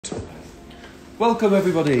Welcome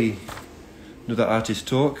everybody, another artist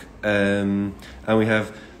talk, and we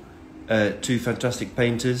have two fantastic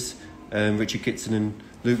painters, Richard Kitson and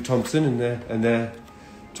Luke Thompson, and they're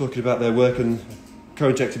talking about their work and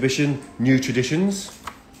current exhibition, New Traditions.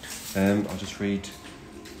 I'll just read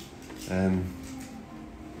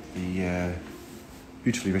the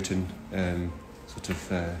beautifully written sort of...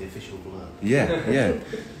 the official blurb. Yeah.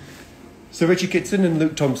 So Richard Kitson and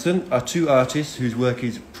Luke Thompson are two artists whose work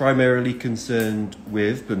is primarily concerned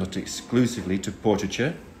with, but not exclusively, to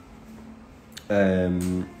portraiture.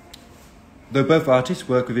 Though both artists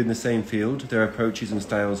work within the same field, their approaches and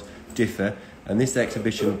styles differ, and this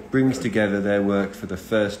exhibition brings together their work for the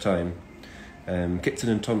first time. Kitson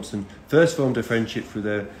and Thompson first formed a friendship through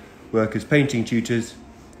their work as painting tutors,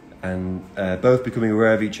 and both becoming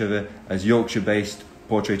aware of each other as Yorkshire-based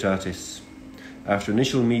portrait artists. After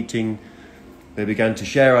initial meeting, they began to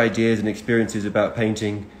share ideas and experiences about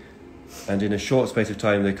painting, and in a short space of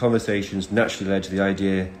time, their conversations naturally led to the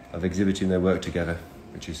idea of exhibiting their work together,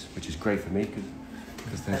 which is great for me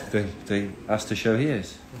because they asked to show here.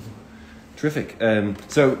 Terrific.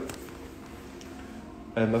 So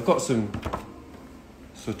I've got some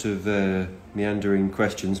sort of meandering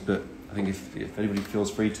questions, but I think if anybody feels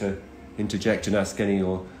free to interject and ask any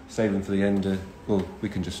or save them for the end, well, we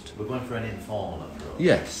can just... We're going for an informal approach.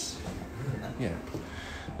 Yes. Yeah.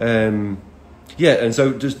 And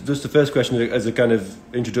so just the first question as a kind of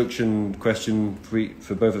introduction question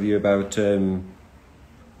for both of you about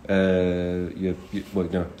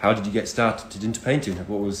how did you get started into painting?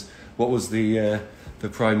 What was the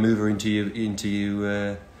prime mover into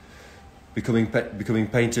you becoming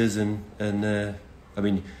painters and I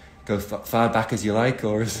mean, go far back as you like,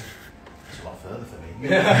 or is... It's a lot further for me.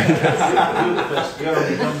 You're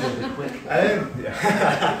only done with the quick.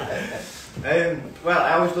 Well,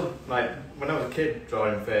 I always loved, like, when I was a kid,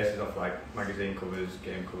 drawing faces off like magazine covers,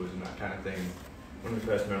 game covers, and that kind of thing. One of the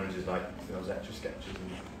first memories is like those etch sketches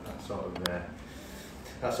and that sort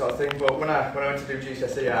of thing. But when I went to do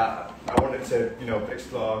GCSE, I wanted to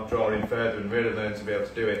explore drawing further and really learn to be able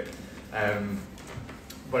to do it.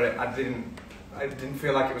 But I didn't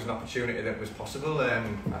feel like it was an opportunity that was possible.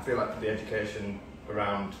 I feel like the education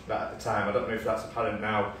around that at the time, I don't know if that's apparent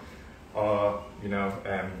now, or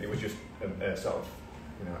it was just a sort of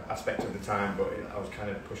aspect of the time, but I was kind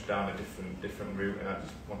of pushed down a different route, and I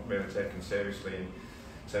just wasn't really taken seriously in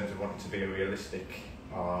terms of wanting to be a realistic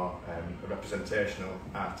or a representational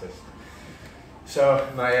artist. So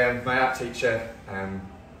my art teacher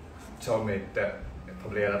told me that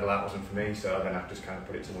probably A-level art wasn't for me, so then I just kind of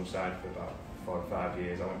put it to one side for about 4 or 5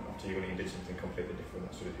 years. I went off to uni and did something completely different,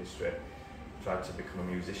 that sort of history, tried to become a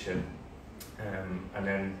musician, and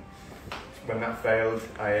then when that failed,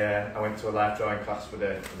 I went to a live drawing class with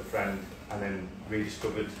a friend, and then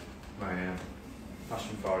rediscovered my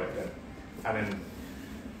passion for it again. And then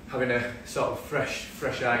having a sort of fresh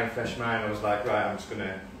eye and fresh mind, I was like, right, I'm just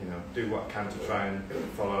gonna do what I can to try and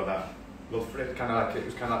follow that love for it. It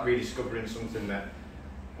was kind of like rediscovering something that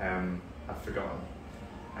I'd forgotten.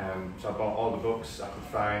 So I bought all the books I could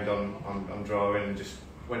find on drawing and just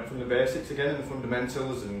went from the basics again and the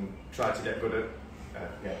fundamentals and tried to get good at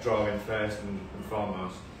drawing first and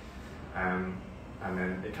foremost. And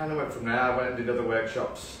then it kind of went from there. I went and did other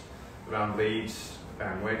workshops around Leeds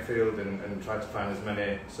and Wakefield and tried to find as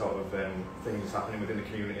many sort of things happening within the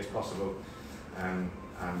community as possible. And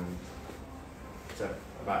so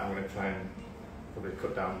I'm going to try and probably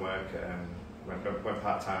cut down work. Went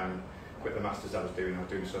part-time, quit the masters I was doing a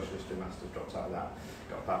social history masters, dropped out of that,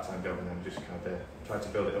 got a part-time job, and then just kind of tried to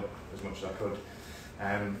build it up as much as I could.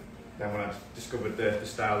 Then when I discovered the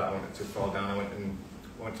style that I wanted to fall down, I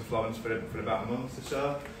went to Florence for about a month or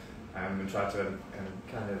so, and tried to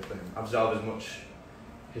kind of absorb as much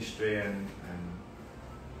history and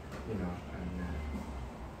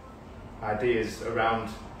ideas around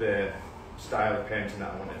the style of painting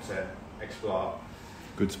that I wanted to explore.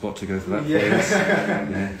 Good spot to go for that.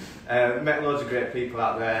 Yeah. Met loads of great people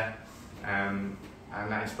out there, and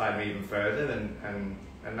that inspired me even further.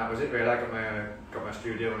 And that was it really. I got my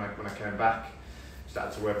studio when I came back.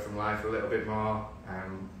 Started to work from life a little bit more.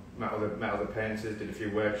 Met other painters. Did a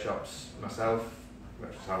few workshops myself.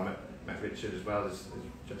 Which is how I met Richard as well, as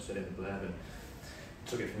just said in the blurb, and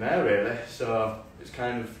took it from there really. So it's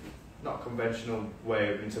kind of not a conventional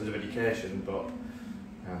way in terms of education, but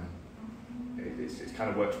it's kind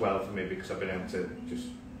of worked well for me because I've been able to just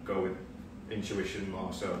go with intuition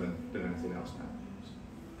more so than anything else now.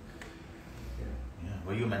 Yeah.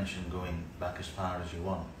 Well, you mentioned going back as far as you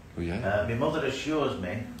want. Oh yeah. My mother assures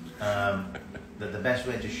me that the best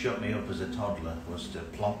way to shut me up as a toddler was to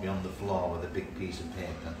plonk me on the floor with a big piece of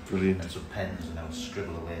paper Brilliant. and some pens, and I would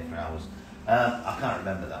scribble away for hours. I can't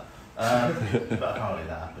remember that, but apparently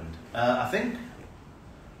that happened. I think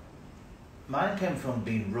mine came from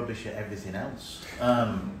being rubbish at everything else.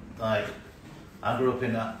 Like, I grew up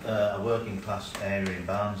in a working class area in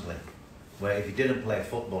Barnsley, where if you didn't play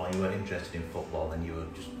football and you weren't interested in football, then you were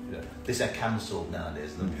just, this are cancelled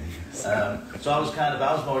nowadays. So I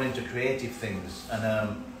was more into creative things,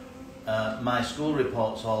 and my school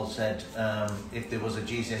reports all said if there was a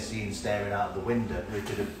GCSE and staring out the window, we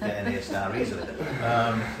could have get an A star easily.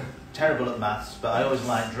 Terrible at maths, but I always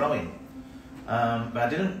liked drawing. But I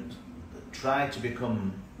didn't try to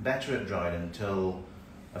become better at drawing until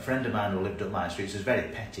a friend of mine who lived up my street, so it's very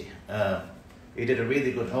petty. He did a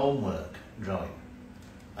really good homework drawing,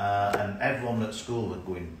 and everyone at school was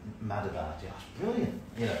going mad about it. That's brilliant,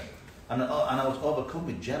 you know. And I was overcome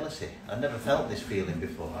with jealousy. I'd never felt this feeling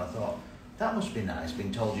before. I thought, that must be nice,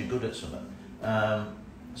 being told you're good at something.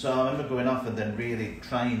 So I remember going off and then really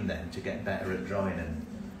trying then to get better at drawing,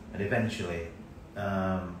 and eventually,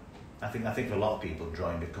 I think for a lot of people,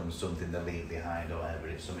 drawing becomes something they leave behind or whatever.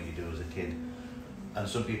 It's something you do as a kid, and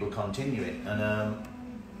some people continue it, and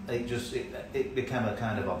it became a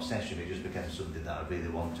kind of obsession. It just became something that I really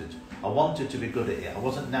wanted. I wanted to be good at it. I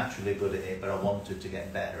wasn't naturally good at it, but I wanted to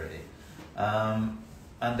get better at it.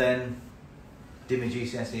 And then did my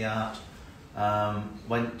GCSE art,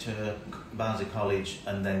 went to Barnsley College,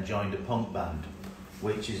 and then joined a punk band,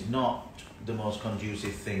 which is not the most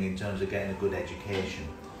conducive thing in terms of getting a good education.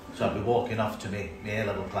 So I'd be walking off to my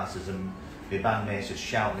A-level classes, and my bandmates would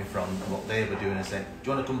shout me from what they were doing and say, "Do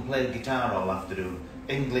you want to come play the guitar all afternoon?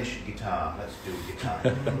 English guitar, let's do guitar."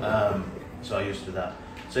 So I used to that.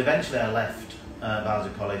 So eventually I left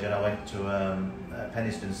Barnsley College, and I went to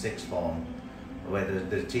Penistone sixth form, where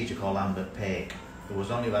there's a teacher called Lambert Pake, who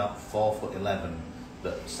was only about 4'11",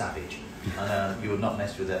 but savage, and you would not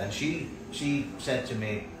mess with her. And she said to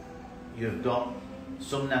me, "You've got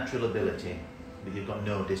some natural ability, but you've got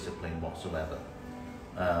no discipline whatsoever,"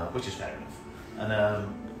 which is fair enough, and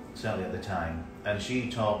certainly at the time. And she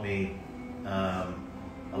taught me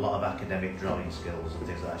a lot of academic drawing skills and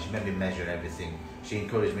things like that. She made me measure everything. She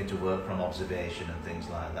encouraged me to work from observation and things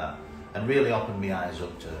like that, and really opened my eyes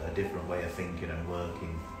up to a different way of thinking and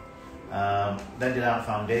working. Then did Art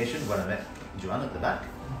Foundation, where I met Joanne at the back.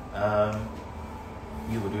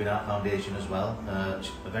 You were doing Art Foundation as well. I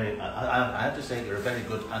have to say, you're a very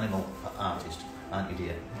good animal artist, aren't you,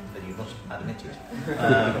 dear? That you must admit it.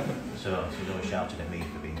 So she's always shouting at me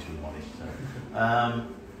for being too modest. So.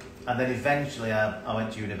 And then eventually I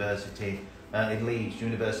went to university in Leeds,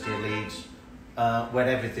 University of Leeds, where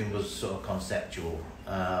everything was sort of conceptual,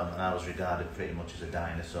 and I was regarded pretty much as a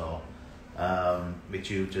dinosaur. My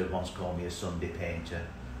tutor once called me a Sunday painter,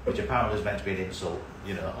 which apparently was meant to be an insult.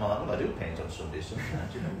 You know, I'm like, well, I do paint on Sundays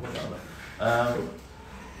sometimes, you know, whatever.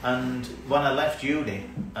 And when I left uni,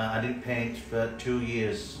 I didn't paint for 2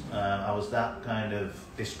 years. I was that kind of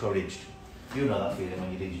discouraged. You know that feeling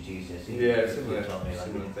when you did your GCSE? Yeah, similar. You told me, like,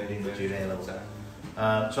 Similar you thing, didn't do your A-level.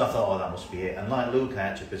 yeah. So I thought, oh, that must be it. And like Luke, I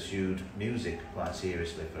actually pursued music quite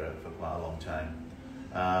seriously for quite a long time.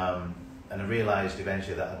 And I realised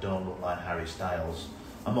eventually that I don't look like Harry Styles.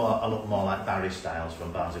 I look more like Barry Styles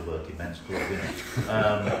from Barnsley Working Men's Club, you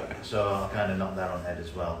know. So I kind of knocked that on the head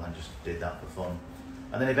as well, and just did that for fun.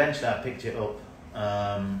 And then eventually I picked it up,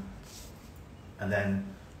 and then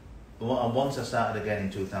once I started again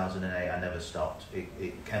in 2008, I never stopped.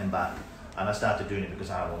 It came back, and I started doing it because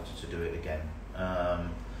I wanted to do it again.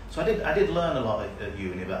 So I did learn a lot at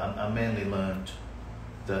uni, but I mainly learned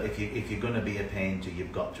that if you're going to be a painter,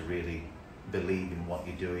 you've got to really believe in what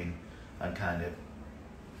you're doing, and kind of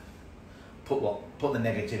put the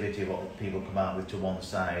negativity of what people come out with to one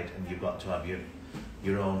side, and you've got to have your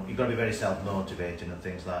own. You've got to be very self-motivated and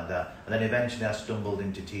things like that. And then eventually I stumbled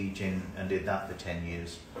into teaching and did that for 10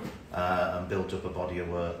 years, and built up a body of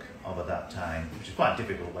work over that time, which is quite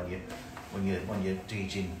difficult when you're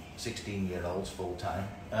teaching 16-year-olds full time.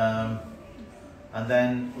 And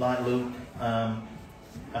then, like Luke, a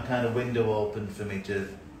kind of window opened for me to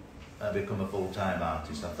become a full-time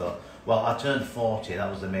artist. I thought, well, I turned 40, that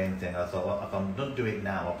was the main thing. I thought, well, if I don't do it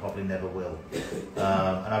now, I probably never will.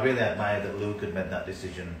 And I really admired that Luke had made that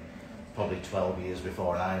decision probably 12 years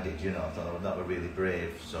before I did, you know. I thought that was really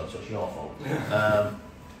brave, so it's your fault.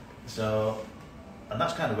 And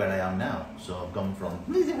that's kind of where I am now. So I've gone from,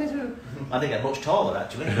 I think I'm much taller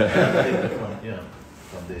actually,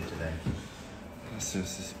 from day to day.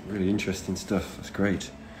 That's really interesting stuff. That's great.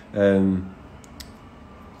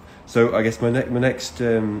 So I guess my next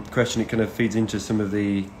question, it kind of feeds into some of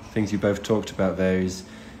the things you both talked about there is,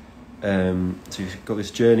 so you've got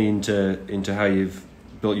this journey into how you've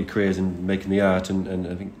built your careers in making the art, and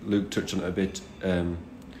I think Luke touched on it a bit.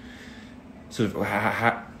 Sort of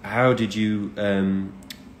how did you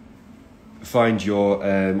find your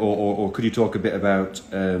or could you talk a bit about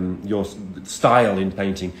your style in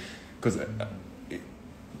painting? Because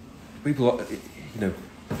people,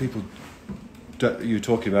 you're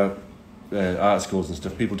talking about art schools and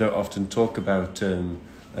stuff. People don't often talk about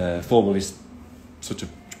formalist sort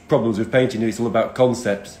of problems with painting. It's all about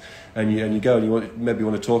concepts, and you go and you maybe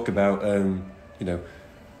want to talk about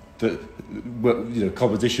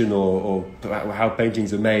composition or how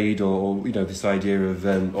paintings are made, or this idea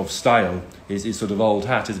of style is sort of old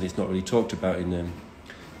hat, isn't it? It's not really talked about in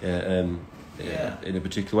a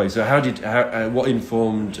particular way. So what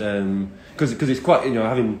informed? Because it's quite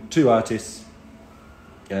having two artists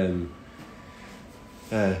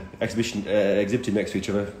exhibiting next to each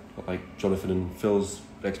other, like Jonathan and Phil's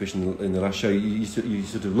exhibition in the last show. You sort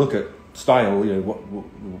of look at style.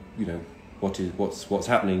 What's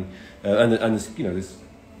happening, and there's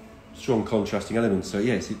strong contrasting elements. So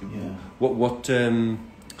yes, what do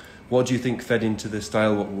you think fed into the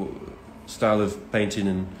style? What style of painting,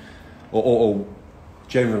 and or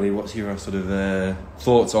generally, what's your sort of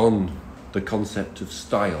thoughts on the concept of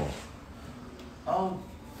style? Oh,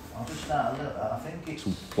 I'll just start a little. I think it's a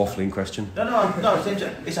waffling question. No.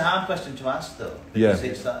 It's a hard question to ask though, because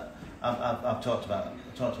it's that I've talked about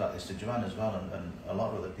this to Joanne as well, and a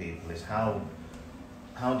lot of other people, is how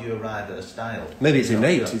do you arrive at a style? Maybe it's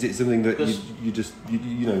innate. Is it something that you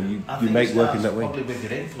make work in that way? Probably with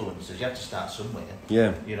your influences. You have to start somewhere.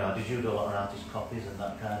 Yeah. Did you do a lot of artist copies and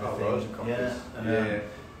that kind of thing? Loads of copies. Yeah.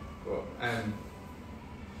 But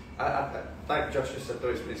I like Josh just said, though,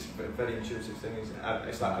 it's a very intuitive thing.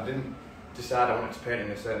 It's like I didn't decide I wanted to paint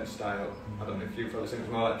in a certain style. I don't know if you felt the same.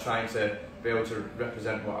 It's more like trying to be able to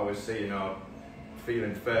represent what I was seeing or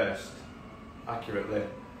feeling first accurately,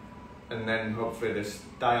 and then hopefully the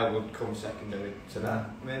style would come secondary to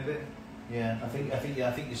that. Maybe. Yeah, I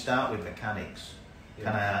think you start with mechanics. Yeah.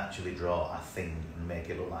 Can I actually draw a thing and make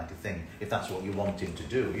it look like a thing? If that's what you're wanting to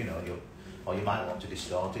do, or you might want to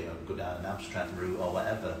distort it or go down an abstract route or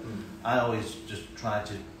whatever. I always just try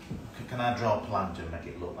to, can I draw a plant and make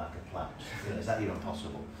it look like a plant? Is that even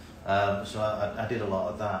possible? So I did a lot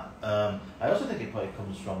of that. I also think it probably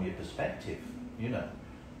comes from your perspective,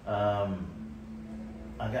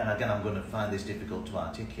 Again, I'm going to find this difficult to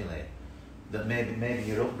articulate, that maybe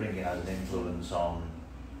your upbringing has an influence on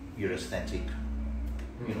your aesthetic,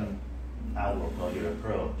 outlook or your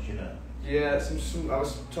approach, Yeah, I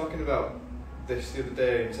was talking about this the other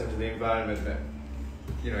day in terms of the environment that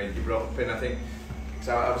you brought up in. I think because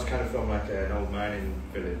I was kind of from like an old mining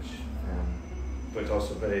village, but it's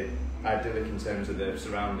also very idyllic in terms of the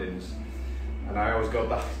surroundings, and I always go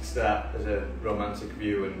back to that as a romantic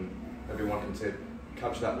view, and maybe wanting to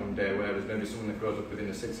capture that one day, whereas maybe someone that grows up within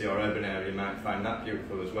a city or urban area might find that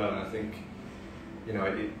beautiful as well. And I think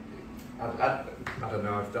I don't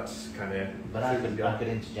know if that's kind of. But I could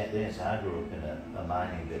interject this. I grew up in a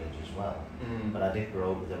mining village as well, but I didn't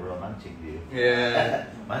grow up with a romantic view. Yeah.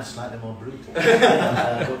 Mine's slightly more brutal.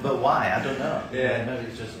 But why? I don't know. Yeah. Maybe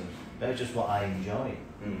it's just what I enjoy.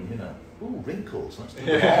 Ooh, wrinkles. Let's do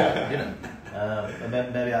that. And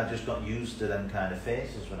maybe I just got used to them kind of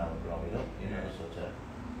faces when I was growing up. Sort of.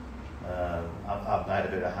 I've had a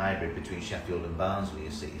bit of a hybrid between Sheffield and Barnsley,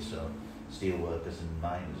 you see. So steel workers and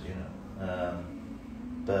miners,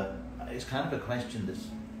 but it's kind of a question that's.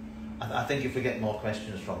 I think if we get more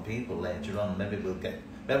questions from people later on, maybe we'll get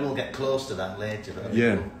close to that later. But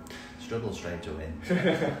people struggle straight away.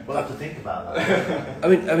 We'll have to think about that. I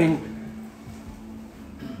mean,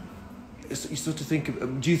 you sort of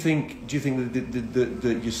think. Do you think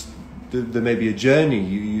that there may be a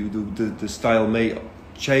journey? The style may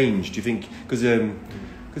change. Do you think because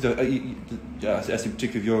as in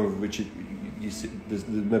particular of your Richard, there's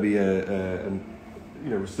maybe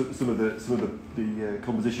some of the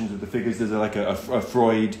compositions of the figures. There's like a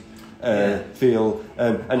Freud feel,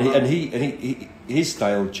 and his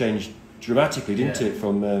style changed dramatically, didn't it?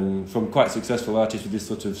 From quite successful artists with this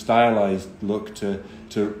sort of stylized look to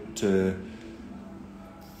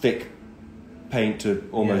thick paint to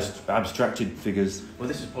almost abstracted figures. Well,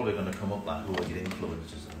 this is probably going to come up, like who are your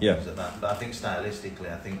influences and things like that. But I think stylistically,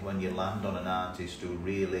 when you land on an artist who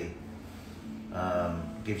really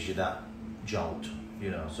gives you that jolt,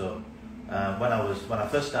 So when I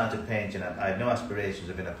first started painting, I had no aspirations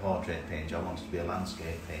of being a portrait painter. I wanted to be a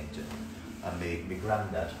landscape painter. And my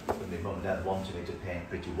granddad and my mum and dad wanted me to paint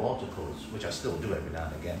pretty watercolours, which I still do every now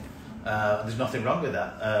and again. There's nothing wrong with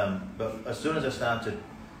that. But as soon as I started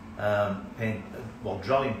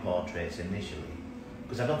drawing portraits initially,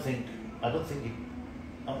 because I'm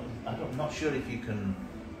not sure if you can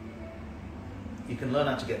learn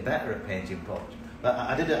how to get better at painting portraits. But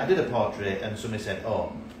I did a portrait, and somebody said,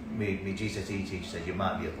 "Oh, my GCSE teacher said you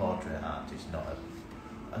might be a portrait artist, not a,"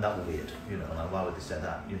 and that was weird, you know. Like, why would they say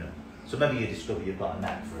that, you know? So maybe you discover you've got a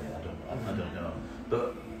knack for it. I don't know.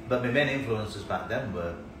 But my main influences back then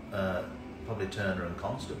were probably Turner and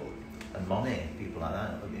Constable and Monet, people like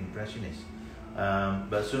that, impressionists.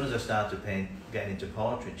 But as soon as I started getting into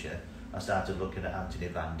portraiture, I started looking at Anthony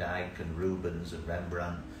van Dyck and Rubens and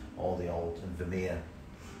Rembrandt, all the old, and Vermeer.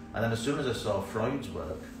 And then as soon as I saw Freud's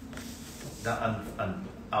work, and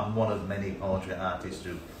I'm one of many portrait artists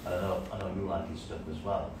who, I know you like his stuff as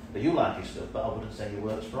well. But you like his stuff, but I wouldn't say your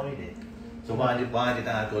work's Freudian. So why did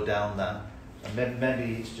I go down that? And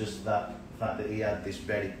maybe it's just that fact that he had this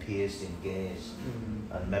very piercing gaze,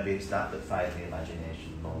 and maybe it's that fired the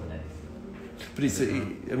imagination more than anything. But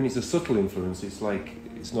it's a subtle influence. It's like,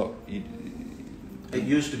 it's not. It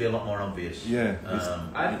used to be a lot more obvious. Yeah.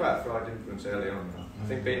 I had quite a Freud influence early on. I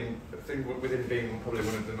think with him being probably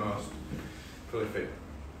one of the most prolific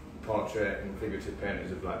portrait and figurative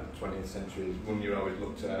painters of like the 20th century is one you always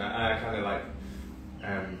looked at, and I kind of like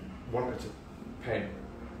wanted to paint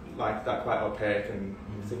like that, quite opaque, and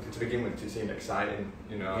I think to begin with it seemed exciting,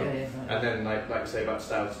 you know. Yeah. And then like you say about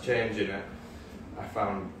styles changing, I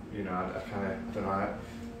found, you know, I kind of, I don't know,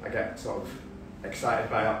 I get sort of excited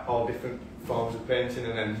by all different forms of painting,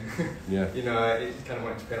 and then you know, it kind of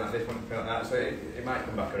wanted to paint like this, wanted to paint like that, so it might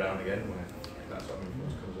come back around again when that sort of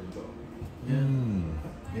influence comes in.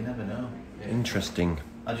 But You never know. Yeah. Interesting.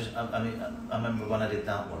 I remember when I did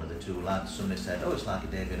that one of the two lads, somebody said, "Oh, it's like a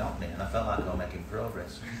David Hockney," and I felt like I was making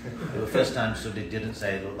progress. It was the first time somebody didn't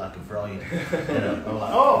say it looked like a Freud. You know, I was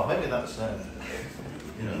like, "Oh, maybe that's,"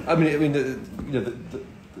 you know. I mean, the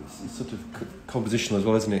it's sort of compositional as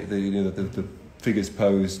well, isn't it? The figures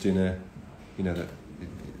posed in a, you know,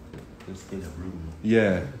 In a room.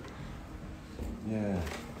 Yeah.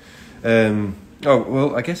 Oh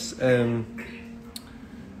well, I guess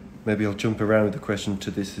maybe I'll jump around with the question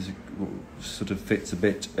to this, as it sort of fits a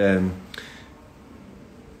bit.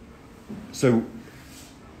 So,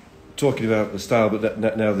 talking about the style, but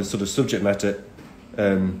now the sort of subject matter,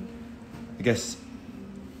 I guess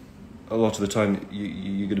a lot of the time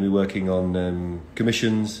you're going to be working on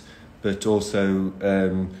commissions, but also,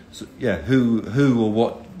 who or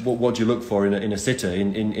what do you look for in a sitter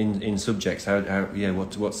in subjects?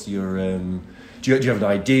 What's your do you have an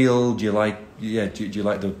ideal? Do you like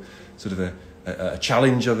the sort of a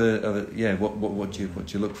challenge of a what do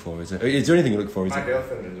you look for? Is there anything you look for? My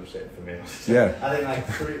girlfriend ends up sitting for me. Yeah. I think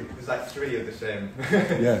there's three of the same.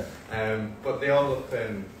 Yeah. But they all look.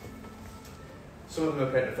 Some of them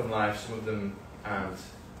are painted from life, some of them aren't.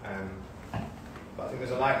 But I think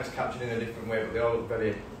there's a likeness captured in a different way, but they all look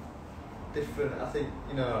very different. I think,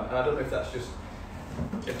 you know, and I don't know if that's just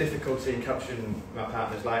a difficulty in capturing my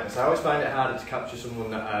partner's likeness. I always find it harder to capture someone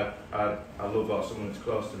that I love, or someone that's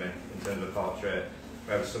close to me in terms of a portrait,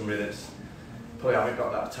 whereas somebody that's probably haven't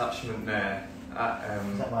got that attachment there.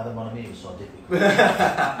 Is that why the Mon Ami was so difficult?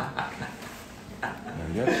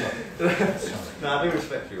 No, I do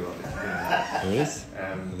respect you all. There is.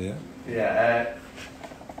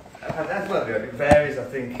 Well, it varies, I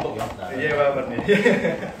think. Put you off that, Yeah, well, but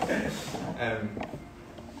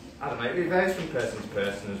I don't know, it varies from person to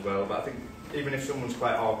person as well, but I think even if someone's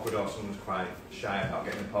quite awkward or someone's quite shy about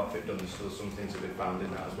getting a portrait done, there's still something to be found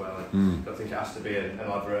in that as well. I don't think it has to be an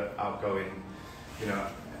elaborate, outgoing, you know,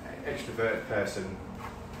 extroverted person.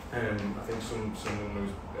 I think someone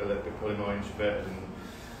who's a little bit probably more introverted and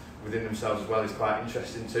within themselves as well is quite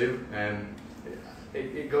interesting too.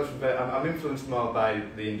 It goes from I'm influenced more by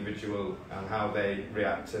the individual and how they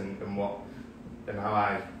react and how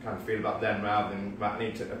I kind of feel about them, rather than I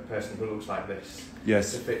need a person who looks like this to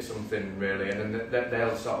fit something really, and then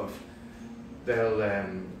they'll sort of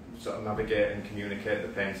navigate and communicate the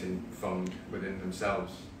painting from within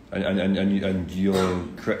themselves. And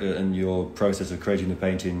your process of creating the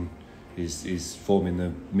painting is forming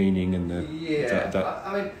the meaning and the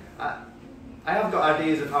I have got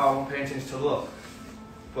ideas of how I want paintings to look,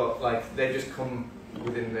 but like they just come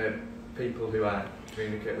within the people who I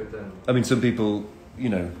communicate with them. I mean, some people, you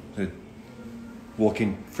know, they're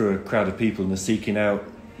walking through a crowd of people and they're seeking out,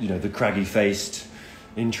 you know, the craggy-faced,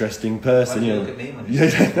 interesting person. You look at me when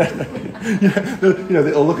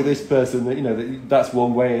they'll look at this person. You know, that's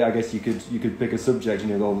one way. I guess you could pick a subject.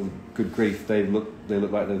 You know, oh, good grief, they look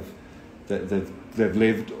like they've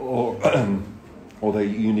lived, or or they're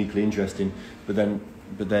uniquely interesting. But then,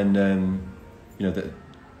 you know, that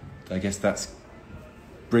I guess that's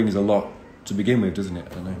brings a lot to begin with, doesn't it?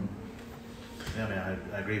 I don't know. Yeah, I mean,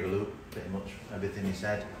 I agree with Luke pretty much everything he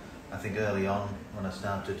said. I think early on when I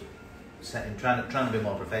started trying to be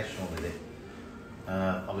more professional with it,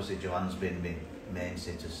 obviously Joanne's been my main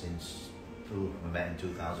sitter since we met in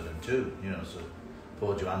 2002, you know, so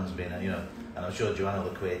poor Joanne's been, you know, and I'm sure Joanne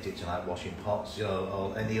will equate it to like washing pots, you know,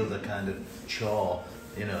 or any other kind of chore,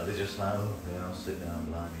 you know, they're just like, oh, you know, sit down,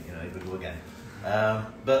 blimey, you know, here we go again.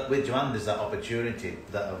 But with Joanne, there's that opportunity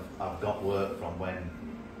that I've got work from when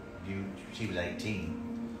she was 18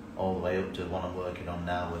 all the way up to the one I'm working on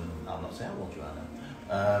now, and I'm not saying how old Joanne.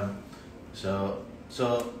 So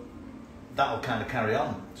that'll kind of carry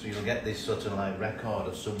on. So you'll get this sort of like record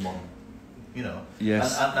of someone, you know.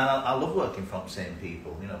 Yes. And I love working from the same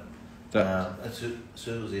people, you know.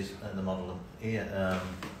 Susie's the model here.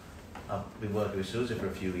 I've been working with Susie for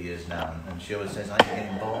a few years now, and she always says, "Are you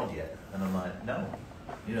getting bored yet?" And I'm like, "No."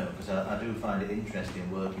 You know, because I do find it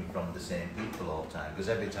interesting working from the same people all the time, because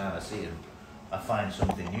every time I see them, I find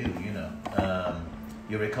something new, you know.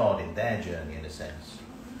 You're recording their journey in a sense.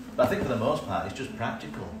 But I think for the most part, it's just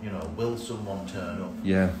practical, you know. Will someone turn up?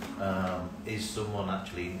 Yeah. Is someone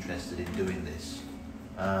actually interested in doing this?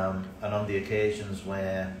 And on the occasions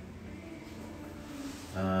where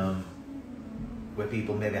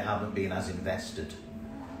people maybe haven't been as invested,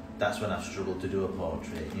 that's when I've struggled to do a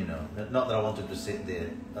portrait, you know. Not that I wanted to sit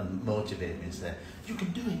there and motivate me and say, you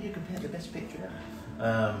can do it, you can paint the best picture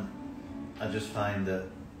ever. I just find that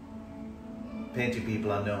painting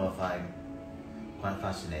people I know I find quite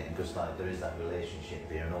fascinating, because like there is that relationship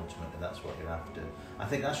there, and ultimately that's what you're after. I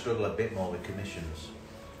think I struggle a bit more with commissions,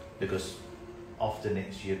 because often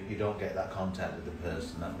it's you don't get that contact with the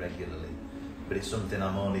person that regularly, but it's something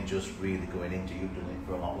I'm only just really going into. You've done it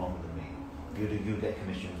for a lot longer than me. You get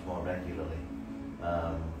commissions more regularly,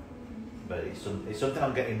 but it's something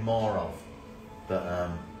I'm getting more of.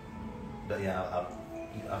 But yeah,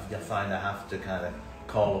 I find I have to kind of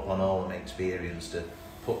call upon all of my experience to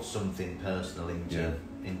put something personal into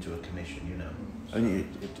a commission, you know. So. And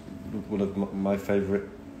one of my favourite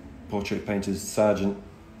portrait painters, Sargent.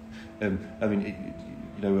 I mean,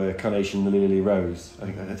 you know, Carnation, the Lily Rose. Are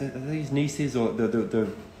these nieces, or the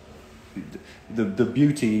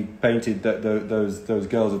beauty painted those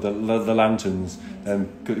girls with the lanterns?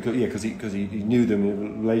 Because he knew them, in a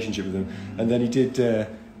relationship with them, and then he did.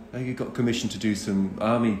 He got commissioned to do some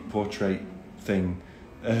army portrait thing.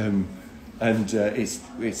 And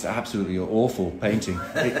it's absolutely awful painting.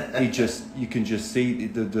 You can just see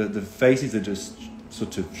the faces are just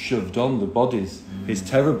sort of shoved on the bodies. It's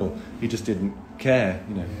terrible. He just didn't care,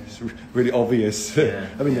 you know. It's really obvious. Yeah,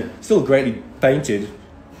 I mean, they're still greatly painted,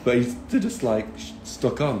 but they're just like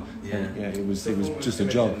stuck on. Yeah, it was just a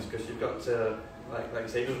job. Because you've got to, like you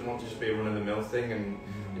say, it doesn't want to just be a run of the mill thing, and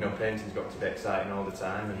you know, painting's got to be exciting all the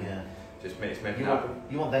time, and just make it happen.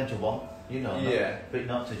 You want them to want. You know, but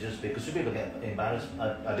not to just be, because some people get embarrassed.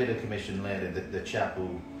 I did a commission later. The chap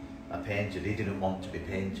who I painted, he didn't want to be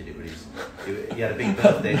painted. He had a big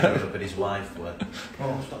birthday coming up, and his wife went,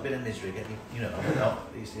 "Oh, stop being a misery, get me." You know,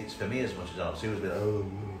 it's for me as much as ours. She was a bit,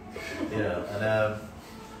 you know, and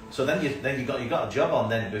so then you got a job on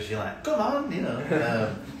then, because you're like, come on, you know.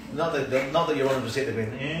 Not that you want them to sit there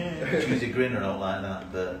going, choose a grin or not like that,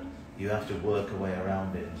 but you have to work a way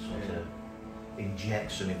around it and sort of inject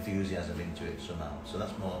some enthusiasm into it somehow. So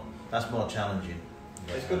that's more challenging.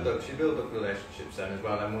 It's good though, 'cause you build up relationships then as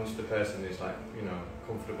well, and once the person is like, you know,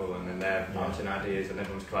 comfortable, and then they're bouncing ideas and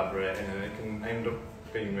everyone's collaborating, and it can end up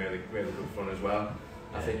being really, really good fun as well.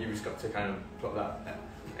 I think you've just got to kind of put that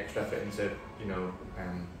extra effort into, you know,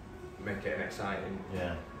 make it an exciting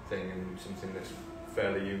thing, and something that's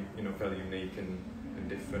fairly unique and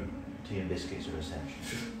different. Tea and biscuits are essential.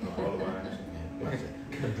 Not all the wine. That's it.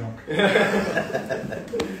 Keep them drunk.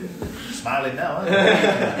 Smiling now, aren't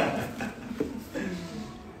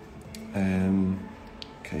you?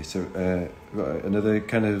 Okay, so we've got another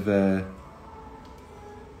kind of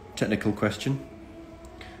technical question.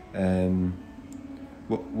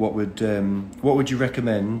 What would you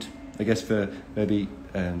recommend? I guess for maybe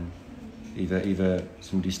either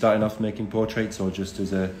somebody starting off making portraits, or just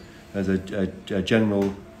as a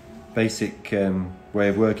general basic way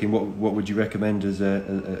of working. What would you recommend as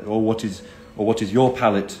or what is your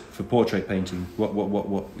palette for portrait painting?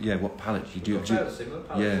 What palette do you do? Similar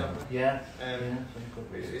palette, Yeah.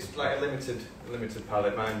 It's like a limited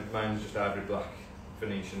palette. Mine's just ivory black,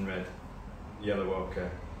 Venetian red, yellow ochre,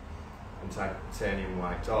 and titanium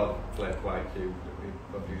white, or flake white hue that we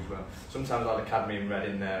love use well. Sometimes I'll add a cadmium red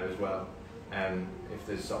in there as well. if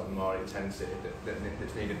there's sort of more intensity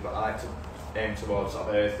that's needed. But I like to aim towards sort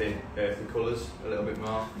of earthy colours a little bit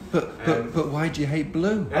more. But why do you hate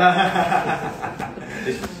blue?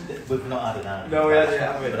 We've not had an answer. No, we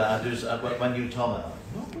haven't. But I just when you told me,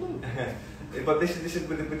 not blue. But this is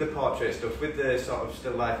with the portrait stuff, with the sort of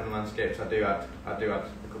still life and landscapes. I do add a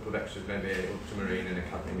couple of extras, maybe ultramarine and a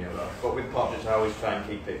cadmium yellow. But with portraits, I always try and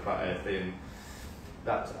keep it quite earthy, and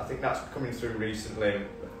I think that's coming through recently.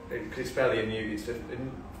 Because it's fairly a new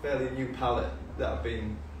palette that I've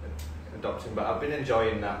been adopting, but I've been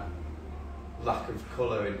enjoying that lack of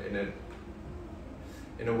colour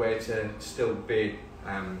in a way to still be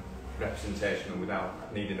representational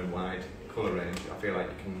without needing a wide colour range. I feel like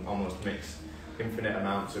you can almost mix infinite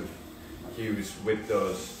amounts of hues with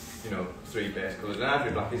those, 3 base colours. And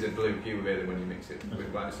ivory black is a blue hue really when you mix it with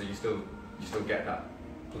white, so you still get that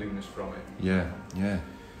blueness from it. Yeah.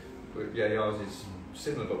 But yeah, yours is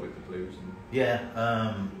similar but with the blues.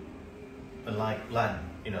 And like I'm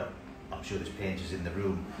sure there's painters in the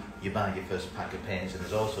room. You buy your first pack of paints and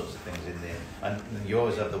there's all sorts of things in there, and you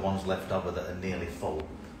always have the ones left over that are nearly full,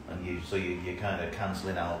 and you're kind of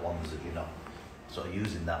cancelling out ones that you're not sort of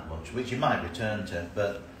using that much, which you might return to.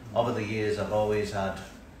 But over the years, I've always had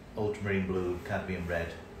ultramarine blue, cadmium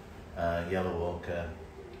red, yellow ochre,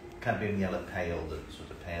 cadmium yellow pale, the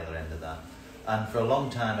sort of paler end of that. And for a long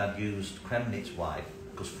time, I'd used Kremnitz white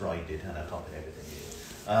because Freud did, and I copied everything,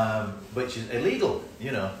 which is illegal,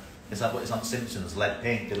 It's like what it's on Simpsons, lead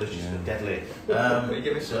paint, delicious but deadly. You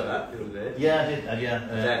give me some of that the other day. Yeah, I did.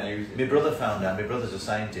 Yeah. My brother found out. My brother's a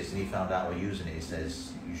scientist, and he found out we're using it. He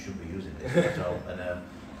says you shouldn't be using this at all. And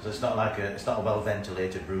so it's not a well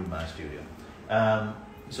ventilated room, my studio. But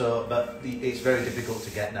it's very difficult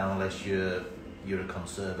to get now unless you're a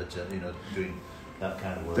conservator, doing that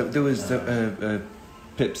kind of work. There was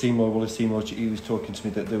Pip Seymour, Wallace Seymour. He was talking to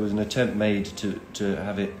me that there was an attempt made to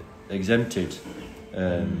have it exempted.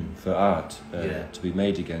 For art to be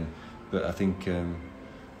made again, but I think I can't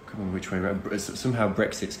remember which way around. Somehow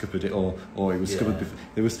Brexit scuppered it, or it was scuppered before.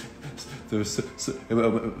 There was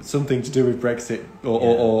something to do with Brexit,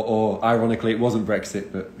 or ironically it wasn't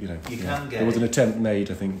Brexit, but there was an attempt made.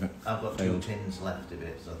 I think, but I've got failed. 2 tins left of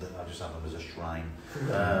it, so I just have them as a shrine.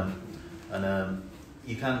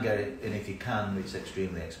 You can get it, and if you can, it's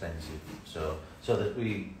extremely expensive. So that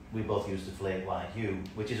we both use the flake white hue,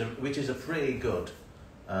 which is a pretty good,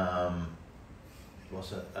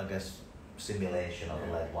 simulation of a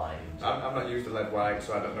lead white. I've not used the lead white,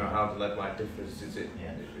 so I don't know how the lead white differs. Is it?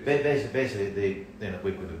 Yeah. Basically,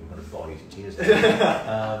 we're going to bore you to tears. If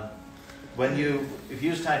you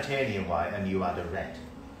use titanium white and you add a red,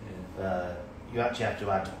 you actually have to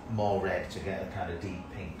add more red to get a kind of deep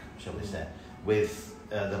pink, shall we say. With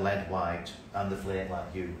the lead white and the flake white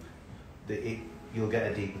hue, you'll get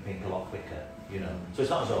a deeper pink a lot quicker, So it's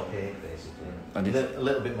not as opaque, basically. And it's a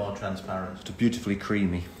little bit more transparent. It's beautifully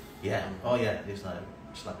creamy. Yeah. Oh yeah. It's like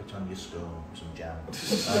slap it on your scone with some jam.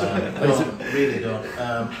 Really don't.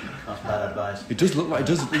 That's bad advice. It does look like it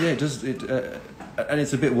does. Yeah, it does. And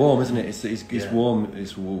it's a bit warm, isn't it? It's warm.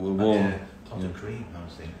 It's warm. Pot of cream, I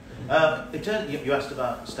was thinking. You asked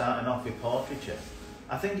about starting off with portraiture.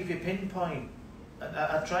 I think if you pinpoint,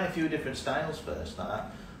 I'd try a few different styles first.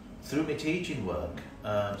 Through my teaching work,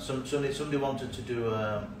 somebody wanted to do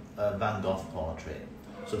a Van Gogh portrait.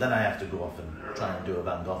 So then I have to go off and try and do a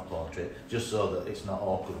Van Gogh portrait, just so that it's not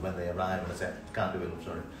awkward when they arrive and I say, can't do it, I'm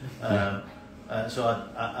sorry. So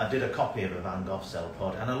I did a copy of a Van Gogh cell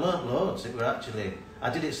portrait, and I learnt loads. I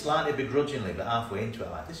did it slightly begrudgingly, but halfway into it,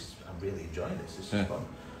 I'm really enjoying this. This is fun.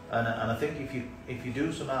 And I think if you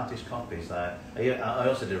do some artist copies, like I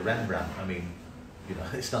also did a Rembrandt. I mean,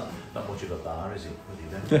 it's not much of a bar, is it? Really,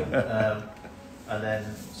 Rembrandt. And then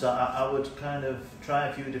so I would kind of try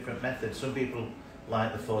a few different methods. Some people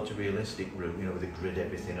like the photorealistic route, with the grid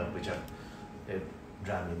everything up, which it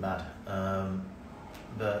drives me mad.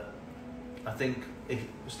 But I think if you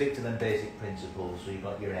stick to them basic principles, so you've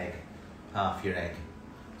got your egg, half your egg.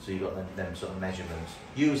 So you've got them sort of measurements.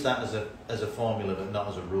 Use that as a formula, but not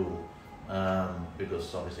as a rule,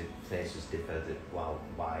 because obviously faces differ,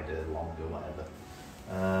 wider, longer, whatever.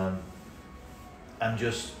 And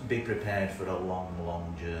just be prepared for a long,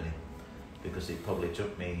 long journey, because it probably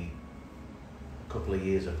took me a couple of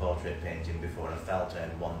years of portrait painting before I felt I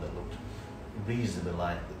had one that looked reasonably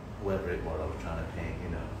like whoever it was I was trying to paint,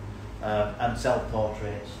 And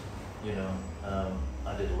self-portraits, I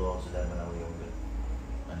did loads of them when I was younger.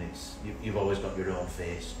 And you've always got your own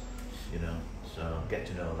face, so get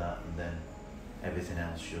to know that, and then everything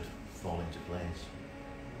else should fall into place.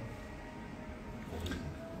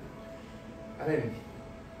 I mean,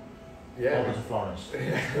 yeah. Over to Florence.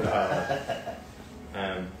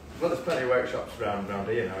 Well, there's plenty of workshops around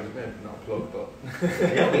here now, isn't there? Not a plug, but...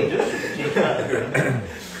 Yeah, we do.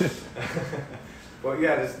 But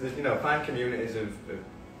yeah, there's fine communities of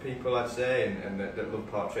people, I'd say, and that love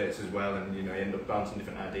portraits as well, and you end up bouncing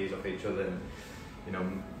different ideas off each other, and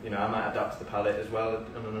I might adapt to the palette as well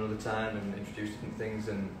on another time and introduce different things,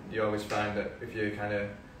 and you always find that if you kind of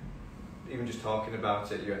even just talking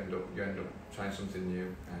about it, you end up trying something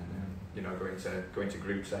new, and going to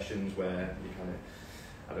group sessions where you kind of,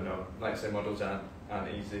 I don't know, like I say, models aren't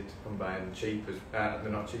easy to come by and cheap they're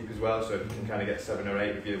not cheap as well, so you can kind of get 7 or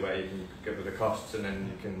 8 of you where you can give her the costs, and then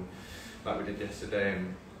you can, like we did yesterday,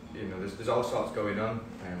 and there's all sorts going on,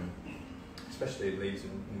 especially in Leeds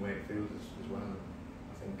and Wakefield as well,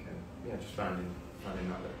 I think, and just finding that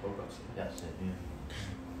little progress. That's it,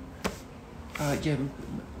 yeah.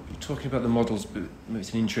 Talking about the models, but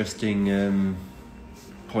it's an interesting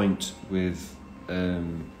point with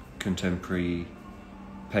contemporary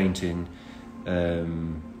painting,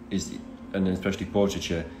 and especially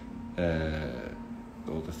portraiture,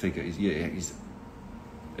 or the figure is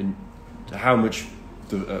and how much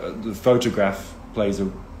the photograph plays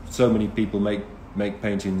so many people make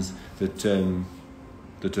paintings that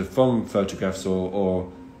are from photographs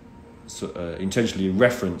or intentionally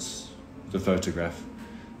reference the photograph,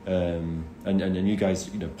 and you guys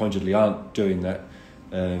pointedly aren't doing that.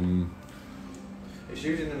 It's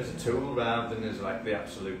using them as a tool rather than as like the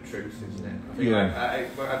absolute truth, isn't it? I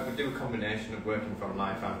think I would do a combination of working from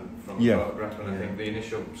life and from photograph, and I think the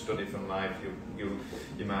initial study from life,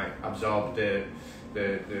 you might absorb the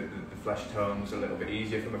flesh tones a little bit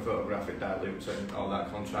easier from a photograph. It dilutes and all that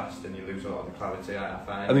contrast, and you lose a lot of the clarity, I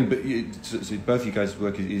find. I mean, but so both you guys'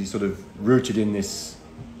 work is sort of rooted in this,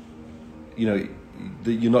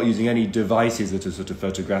 you're not using any devices that are sort of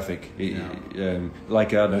photographic. Like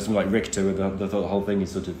I don't know, something like Richter, where the whole thing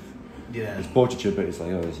is sort of it's portraiture, but it's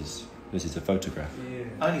like, oh, this is a photograph. Yeah.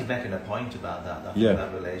 I think he's making a point about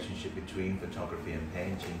that relationship between photography and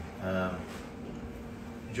painting.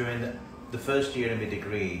 During the first year of my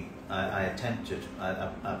degree, I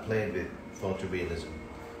played with photorealism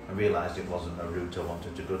and realised it wasn't a route I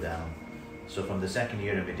wanted to go down. So from the second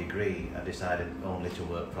year of my degree, I decided only to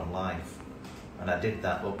work from life. And I did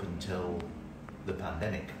that up until the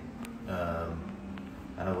pandemic, and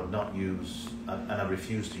I would not use, and I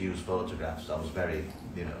refused to use photographs. I was very,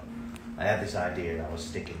 I had this idea and I was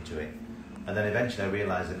sticking to it. And then eventually I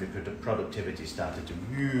realised that my productivity started to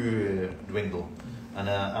dwindle. And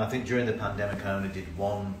I think during the pandemic I did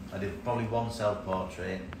probably one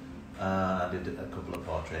self-portrait. I did a couple of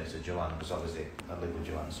portraits of Joanne, because obviously I live with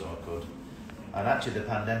Joanne, so I could. And actually the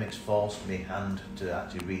pandemic's forced me to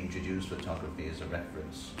actually reintroduce photography as a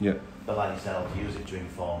reference. Yeah. But like yourself, use it to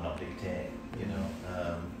inform, not dictate,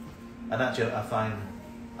 And actually I find,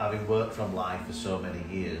 having worked from life for so many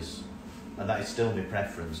years, and that is still my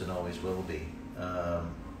preference and always will be,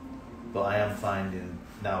 but I am finding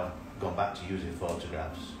now, going back to using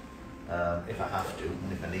photographs, if I have to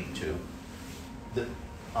and if I need to, that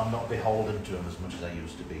I'm not beholden to them as much as I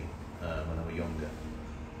used to be when I was younger.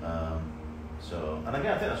 So, and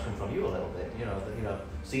again, I think that's come from you a little bit,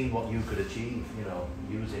 seeing what you could achieve,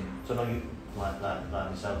 using. So now you, like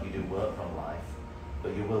myself, you do work from life,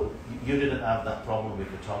 but you didn't have that problem with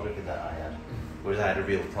photography that I had, whereas I had a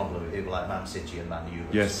real problem with people like Man City and Man U.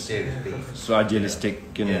 Yes. Serious beef. So idealistic,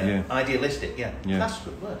 Idealistic, yeah. That's a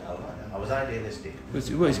good word. I like that. I was idealistic. It's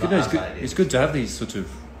good. It's good to have these sort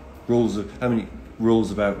of rules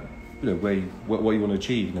about what you want to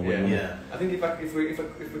achieve. I think if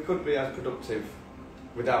we could be as productive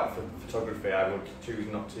without photography, I would choose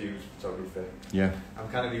not to use photography. Yeah. I'm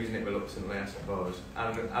kind of using it reluctantly, I suppose,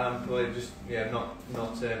 and I'm probably just not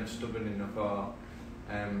stubborn enough or.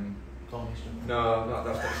 No,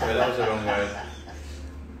 that's not sorry, that was the wrong word.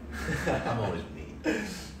 I'm always mean.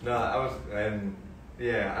 No, I was. I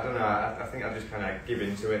don't know. I think I just kind of give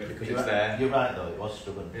into it because it's there. You're right though. It was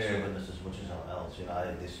stubbornness as much as else. I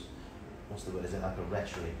had this. What's the word? Is it like a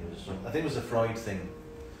rhetoric? I think it was a Freud thing,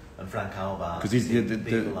 and Frank Albert. Because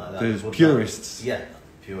there's purists. Yeah,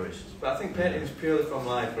 purists. But I think paintings purely from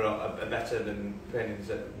life are better than paintings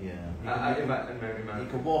that. Yeah. You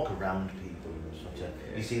can walk around people.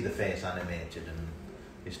 You see the face animated, and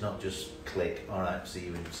it's not just click. All right, see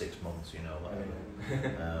you in 6 months.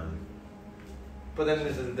 Whatever. But then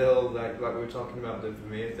there's the whole, like we were talking about the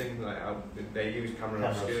Vermeer thing, like how they use camera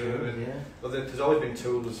obscura, and well, there's always been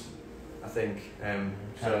tools, I think.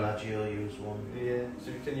 Caravaggio used one. Yeah, so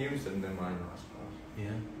if you can use them, then why not? I suppose.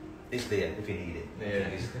 Yeah, it's there if you need it.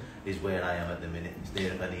 Yeah, is where I am at the minute. It's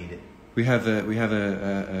there if I need it. We have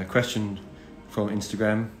a question from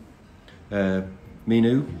Instagram.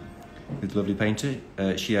 Minu with lovely painter.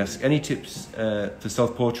 She asks, any tips for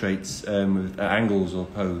self-portraits with angles or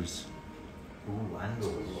pose? Ooh,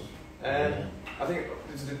 angles. I think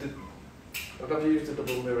I've used a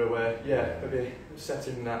double mirror where, maybe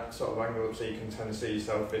setting that sort of angle up so you can kind of see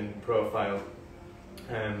yourself in profile.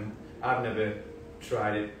 I've never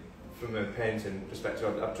tried it from a painting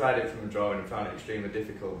perspective. I've tried it from a drawing and found it extremely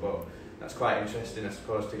difficult, but that's quite interesting, I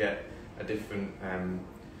suppose, to get a different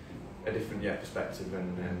perspective.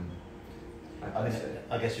 And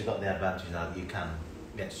I guess you've got the advantage now that you can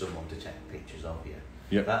get someone to take pictures of you.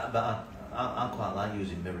 Yep. But I quite like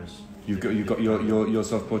using mirrors. You've got your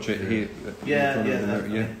self-portrait here.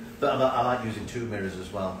 Yeah. But I like using two mirrors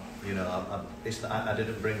as well. You know, I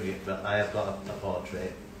didn't bring it, but I have got a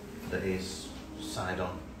portrait that is side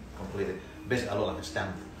on completely. Basically, I look like a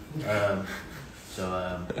stamp. And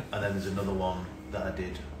then there's another one that I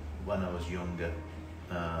did when I was younger.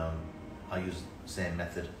 I used the same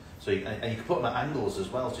method. So you can put them at angles as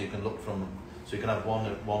well, so you can look from. So you can have one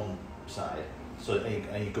at one side. So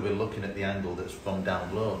and you could be looking at the angle that's from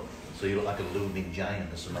down low. So you look like a looming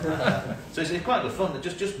giant or something like that. So it's quite good fun.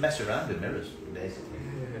 Just mess around with mirrors, basically.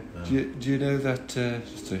 Do you know that,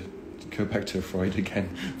 just to go back to Freud again,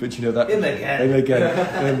 but you know that... Him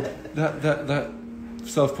again. That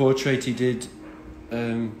self-portrait he did,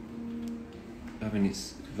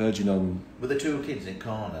 it's verging on... With the two kids in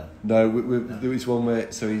corner? No, there was one where,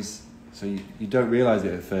 you don't realise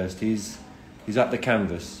it at first, he's at the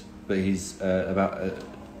canvas, but he's about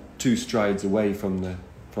 2 strides away from the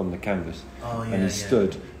canvas, and he's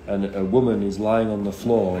stood, and a woman is lying on the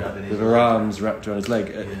floor with her arms wrapped around his leg,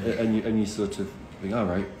 and you sort of think, all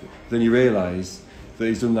right. Then you realise that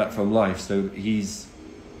he's done that from life, so he's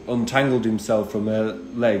untangled himself from her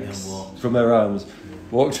legs, from her arms,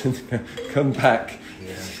 walked and come back.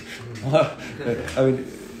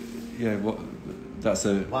 That's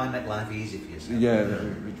a... Why make life easy for yourself? Yeah,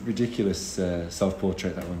 ridiculous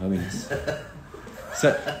self-portrait, that one. I mean,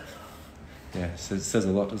 says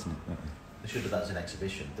a lot, doesn't it? They should have that as an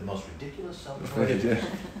exhibition. The most ridiculous self-portrait.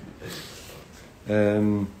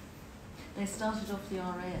 They started off the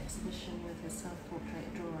RA exhibition with his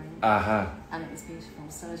self-portrait drawing, and it was beautiful.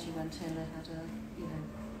 So as you went in, they had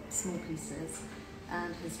small pieces,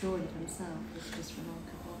 and his drawing of himself was just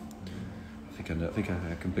remarkable. I think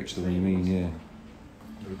I can picture the one you mean. Yeah.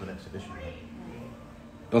 Very good exhibition.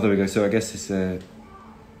 Oh, there we go. So I guess it's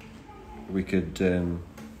we could.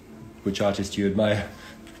 Which artist do you admire?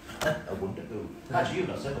 I wonder who. Actually, you've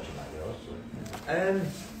not said much about yours.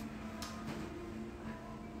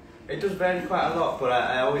 It does vary quite a lot, but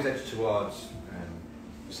I always edge towards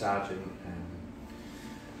Sargent,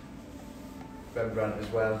 Rembrandt as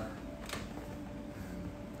well.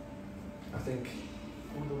 I think...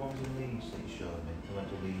 One of the ones in Leeds that you showed me. I went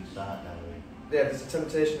to Leeds Art Gallery. Yeah, there's a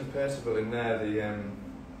Temptation of Percival in there,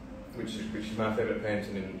 which is my favourite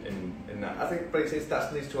painting in that. I think, but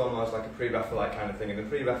that needs to almost like a pre-Raphaelite kind of thing. And the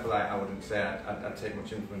pre-Raphaelite, I wouldn't say I'd take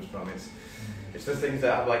much influence from. It's the things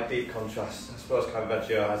that have like deep contrast. I suppose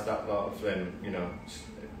Caravaggio has that lot of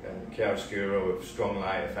chiaroscuro with strong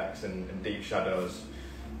light effects and deep shadows.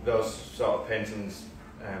 Those sort of paintings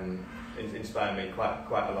inspire me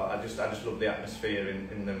quite a lot. I just love the atmosphere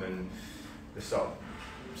in them, and the sort of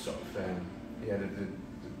the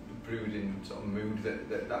brooding sort of mood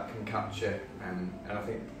that can capture. And I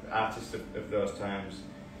think artists of those times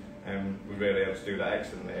were really able to do that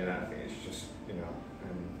excellently. And I think it's just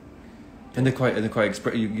And they're quite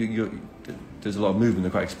there's a lot of movement.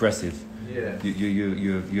 They're quite expressive. Yeah.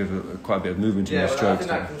 You have quite a bit of movement in your strokes. I think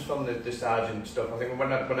that comes from the Sargent stuff. I think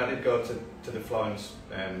when I did go to the Florence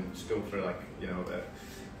school for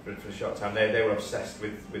for a short time, they were obsessed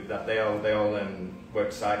with that. They all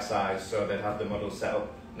worked side size, so they'd have the model set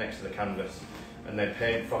up next to the canvas, and they'd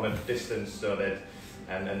paint from a distance. So they'd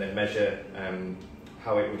measure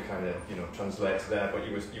how it would kind of translate to there, but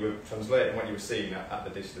you were translating what you were seeing at the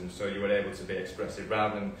distance, so you were able to be expressive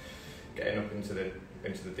rather than getting up into the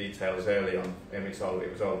details early on. It was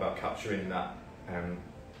all about capturing that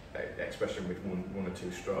expression with one or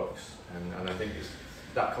two strokes, and I think it's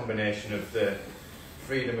that combination of the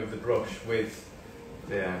freedom of the brush with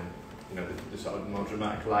the sort of more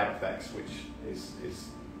dramatic light effects, which is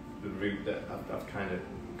the route that I've kind of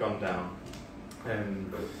gone down.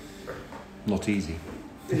 Not easy.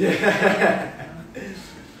 Yeah.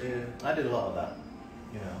 I did a lot of that,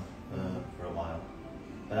 for a while.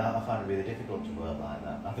 But I find it really difficult to work like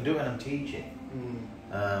that. I can do it when I'm teaching,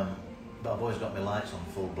 but I've always got my lights on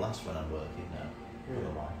full blast when I'm working now,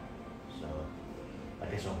 otherwise. So I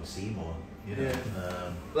guess I can see more.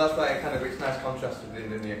 Well, that's why it's nice contrast in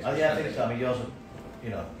the expression. Yeah, I think so. I mean, yours,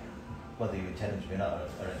 whether you intend them to be or not,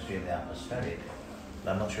 are extremely atmospheric.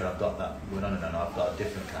 I'm not sure I've got that going on, and I've got a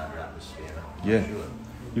different kind of atmosphere. I'm Yeah. sure.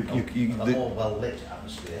 A more well lit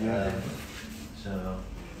atmosphere. Yeah. So.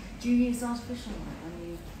 Do you use artificial light when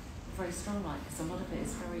you very strong light? Because a lot of it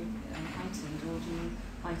is very heightened, or do you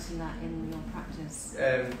heighten that in your practice?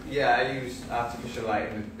 Yeah, I use artificial light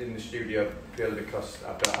in the studio purely because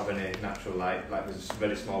I don't have any natural light. Like there's a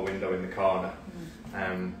very small window in the corner.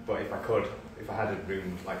 But if I had a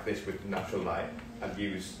room like this with natural light, I'd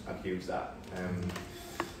use that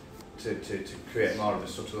to create more of a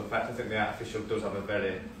subtle effect. I think the artificial does have a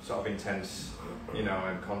very sort of intense,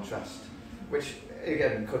 contrast, which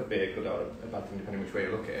again could be a good or a bad thing depending which way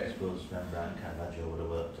you look at it. I suppose Rembrandt kind of Joe would have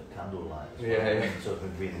worked at candlelight. Yeah. So it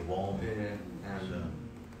would be really warm.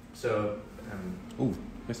 Oh,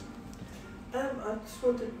 yes. I just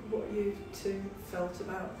wondered what you two felt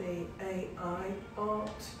about the AI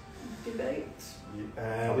art debate.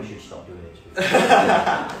 I wish you'd stop doing it.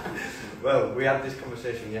 Well, we had this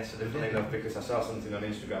conversation yesterday, funny enough, because I saw something on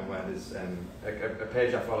Instagram where there's a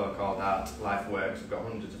page I follow called Art Life Works. It's got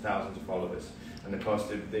hundreds of thousands of followers, and they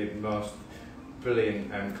posted the most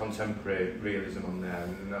brilliant contemporary realism on there,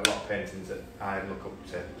 and a lot of paintings that I look up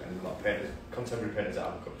to, and a lot of contemporary painters that I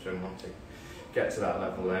look up to and want to get to that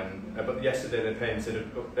level. But yesterday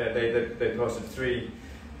they posted 3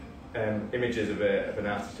 images of an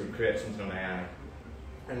artist who created something on AI,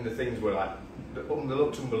 and the things were like, they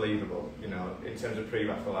looked unbelievable, in terms of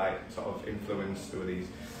pre-Raphaelite sort of influence. There were these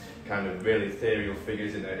kind of really ethereal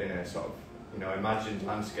figures in a sort of imagined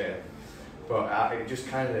landscape, but it just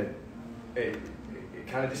kind of it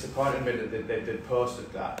kind of disappointed me that they'd posted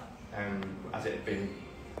that as it had been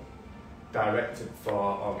directed for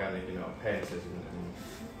organic painters,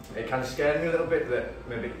 and it kind of scared me a little bit that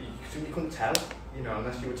maybe you couldn't tell,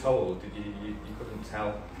 unless you were told, you couldn't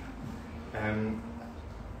tell.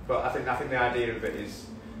 But I think the idea of it is,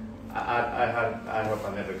 I hope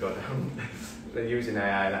I never go down using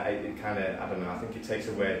AI. It kind of, I don't know. I think it takes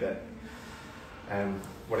away that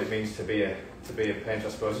what it means to be a painter, I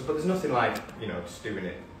suppose. But there's nothing like just doing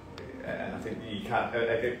it. And I think you can't.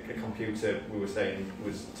 A computer, we were saying,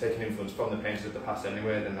 was taking influence from the painters of the past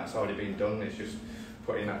anyway. Then that's already been done. It's just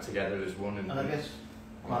putting that together as one. And I guess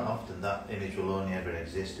quite often that image will only ever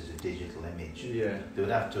exist as a digital image. Yeah. They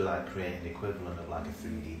would have to create an equivalent of like a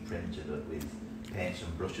 3D printer that with paints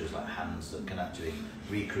and brushes, like hands that can actually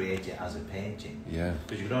recreate it as a painting. Yeah.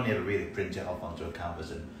 Because you can only ever really print it off onto a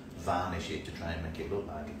canvas and varnish it to try and make it look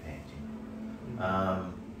like a painting.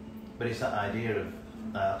 But it's that idea of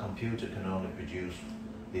a computer can only produce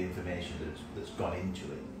the information that's gone into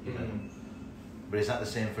it. But is that the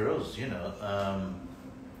same for us?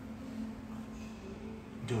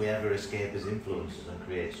 Do we ever escape as influencers and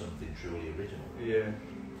create something truly original? Yeah.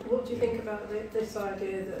 What do you think about this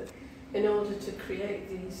idea that in order to create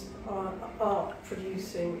these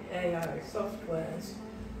art-producing AI softwares,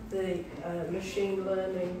 the machine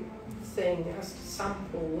learning thing has to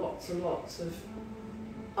sample lots and lots of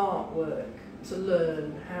artwork to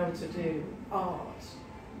learn how to do art?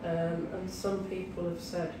 And some people have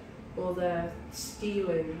said, well, they're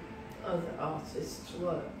stealing other artists'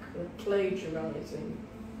 work, they're plagiarising.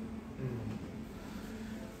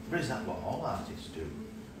 But is that what all artists do?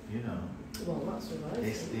 Well, that's what I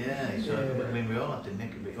think. So I mean, we all have to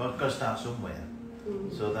nick a bit. We've got to start somewhere.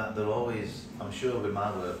 So that there'll always, I'm sure with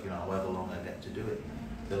my work, however long I get to do it,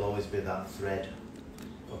 there'll always be that thread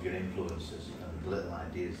of your influences and little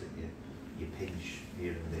ideas that you pinch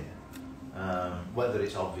here and there. Whether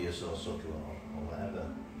it's obvious or subtle or whatever.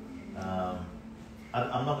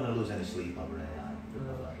 I'm not going to lose any sleep over AI.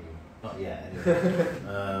 Not yet,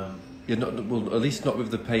 anyway. Well, at least not with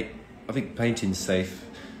the paint. I think painting's safe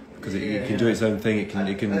because it can do its own thing. It can.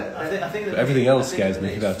 I think but everything else scares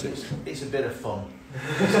me about it. It's a bit of fun.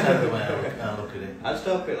 That's kind of the way I look at it. I just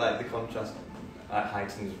hope it the contrast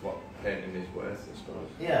heightens what painting is worth, I suppose.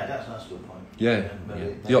 Yeah, that's a good point. Yeah.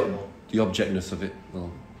 The objectness of it.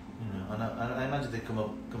 Well. And I imagine there come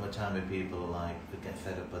a time where people that get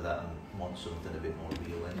fed up with that and want something a bit more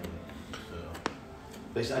real anyway. So,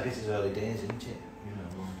 but I guess it's early days, isn't it?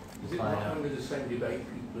 Is it not only the same debate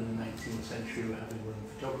people in the 19th century were having with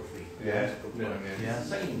photography? Yeah. The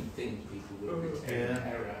same things people were tearing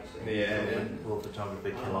hair out. Will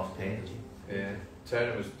photography kill off painting? Yeah.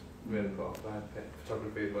 Turner was really put off by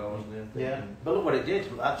photography as well, wasn't he? Yeah. But look what it did.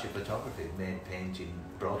 Actually, photography made painting,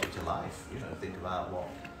 brought it to life. Think about what.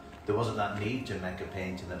 There wasn't that need to make a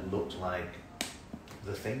painting that looked like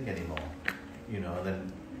the thing anymore. And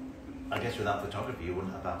then I guess without photography you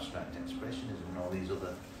wouldn't have abstract expressionism and all these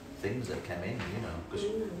other things that came in, because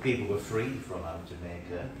people were free from having to make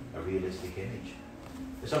a realistic image.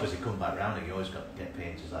 it's obviously come back round, and you always got to get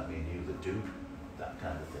painters like me and you that do that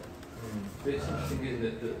kind of thing. But it's interesting, isn't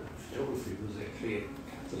it, that photography was actually a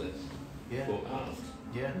catalyst for art.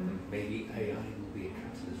 Yeah. Maybe AI will be a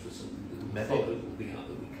catalyst for something that we Maybe. thought it will be art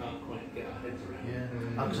that we can't quite get our heads around.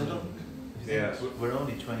 Yeah. Because I don't. Yeah. We're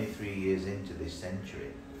only 23 years into this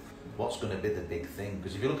century. What's going to be the big thing?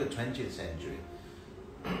 Because if you look at 20th century,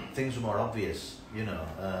 things were more obvious, you know.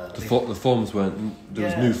 The forms weren't. There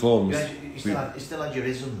was new forms. You still had your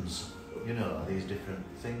isms, you know, these different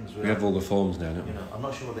things. We have all the forms now, don't we? You know, I'm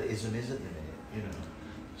not sure what the ism is at the minute, you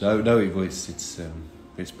know. No,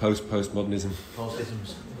 it's postmodernism.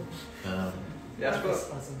 Post-isms. Yeah, I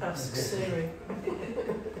suppose. Ask Siri.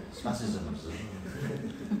 Spasisms.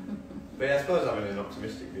 But yeah, I suppose having an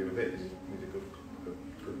optimistic view of it is a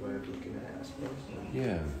good way of looking at it, I suppose.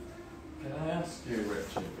 Yeah. Can I ask you,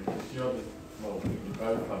 Richard, because you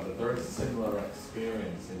both have a very similar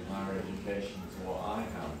experience in higher education to what I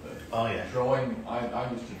have. Oh yeah. Drawing,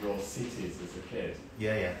 I used to draw cities as a kid.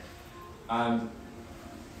 Yeah. And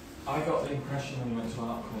I got the impression when I went to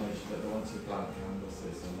art college that they wanted blank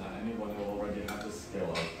canvases and that anyone who already had a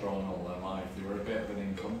skill had drawn all their life, you were a bit of an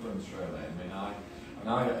encumbrance really.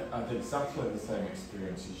 I had exactly the same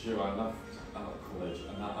experience as you. I left art college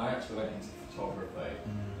and I actually went into photography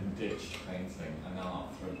and ditched painting and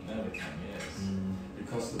art for nearly 10 years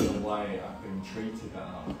because of the way I've been treated at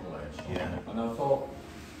art college. Yeah. And I thought,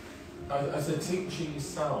 as a teacher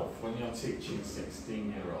yourself, when you're teaching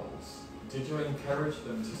 16-year-olds, did you encourage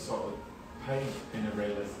them to sort of paint in a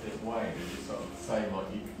realistic way? Did you sort of say, look,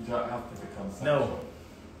 you don't have to be conceptual?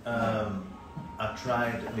 No. I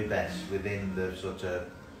tried my best within the sort of,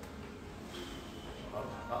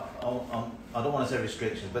 I don't want to say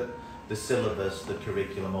restrictions, but the syllabus, the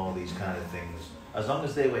curriculum, all these kind of things, as long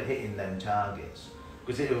as they were hitting them targets,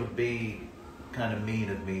 because it would be kind of mean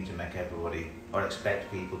of me to make everybody, or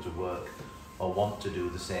expect people to work or want to do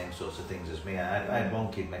the same sorts of things as me. I had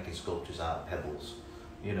one kid making sculptures out of pebbles,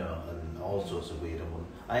 you know, and all sorts of weird and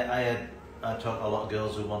wonderful. I taught a lot of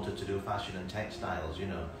girls who wanted to do fashion and textiles, you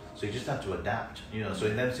know, so you just have to adapt, you know. So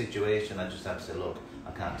in them situations, I just have to say, look,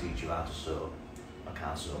 I can't teach you how to sew, I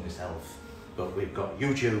can't sew myself, but we've got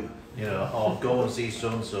YouTube, you know, or go and see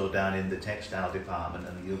so-and-so down in the textile department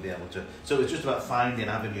and you'll be able to. So it's just about finding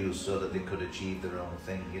avenues so that they could achieve their own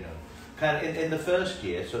thing, you know. Kind of in the first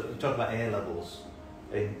year, so we talk about A-levels,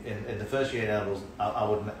 in the first year A-levels,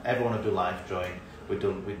 everyone would do life drawing. We'd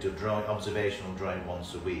do drawing, observational drawing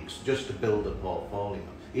once a week, so just to build a portfolio.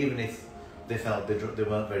 Even if they felt they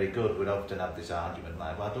weren't very good, we'd often have this argument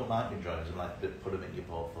like, well, I don't like your drawings, I like to put them in your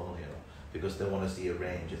portfolio, because they want to see a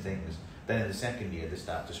range of things. Then in the second year, they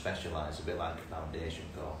start to specialise, a bit like a foundation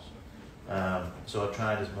course. So I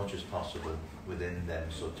tried as much as possible within them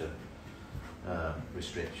sort of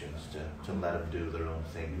restrictions to let them do their own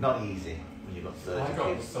thing. Not easy when you've got 30 I got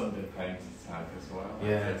kids. the Sunday painter tag as well.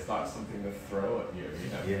 Yeah. It's like something to throw at you, you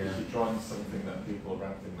know, because you're drawing something that people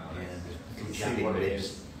recognise. Yeah, You see what it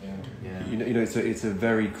is. Yeah. You know, it's a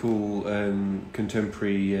very cool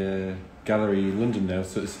contemporary gallery in London now.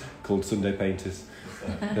 So it's called Sunday Painters.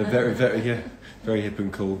 They're very hip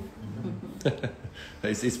and cool.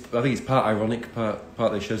 I think it's part ironic, part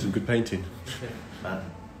they show some good painting.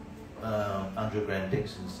 Andrew Graham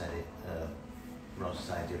Dixon said it. Royal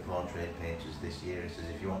Society of Portrait Painters this year. He says,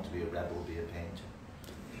 if you want to be a rebel, be a painter.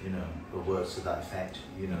 You know, or words to that effect.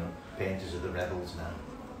 You know, painters are the rebels now,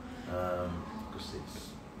 because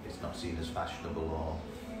it's not seen as fashionable or,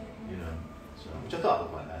 you know. So, which I thought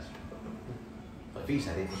was quite nice. But if he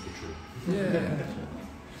said it, it must be true. Yeah.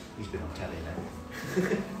 He's been on telly now.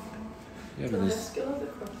 Yeah, Can I ask another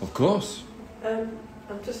question? of course. I'm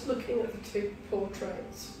just looking at the two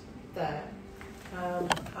portraits there,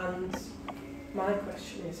 and my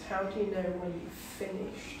question is, how do you know when you've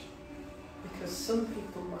finished? Because some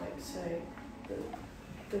people might say that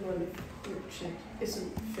the one of Richard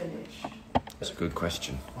isn't finished. That's a good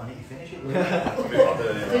question. Why didn't you finish it?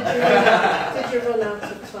 Did you run out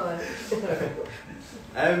of time?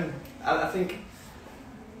 I think.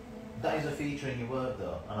 That is a feature in your work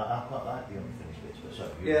though, and I quite like the unfinished bits, but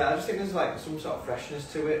sorry. Yeah, I just think there's like some sort of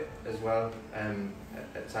freshness to it as well.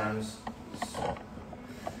 At times, I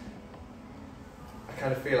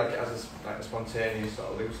kind of feel like it has a spontaneous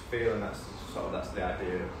sort of loose feel, and that's the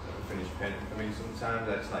idea of a finished painting for me. Sometimes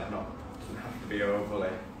it's like doesn't have to be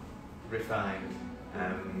overly refined,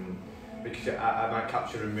 because I might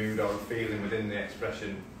capture a mood or a feeling within the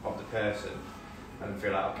expression of the person, and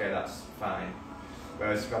feel like, okay, that's fine.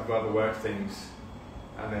 Whereas I'd rather work things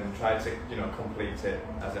and then try to, you know, complete it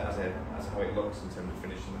as how it looks in terms of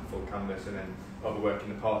finishing the full canvas, and then overworking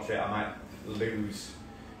the portrait, I might lose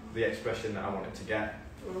the expression that I wanted to get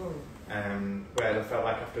Where I felt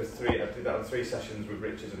like after I did that on 3 sessions with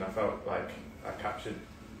Richards, and I felt like I captured,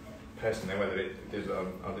 personally, whether it does or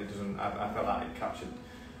it doesn't, I felt like it captured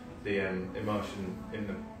the emotion in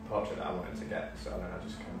the portrait that I wanted to get. So then I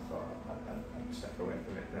just kind of thought I'd step away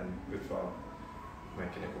from it then before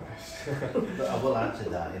making it worse. But I will add to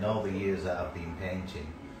that, in all the years that I've been painting,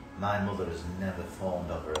 my mother has never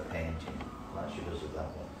fawned over a painting like she does with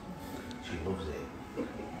that one. She loves it.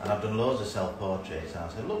 And I've done loads of self-portraits, and I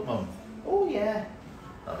said, look Mum, oh yeah.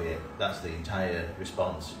 That'll be it. That's the entire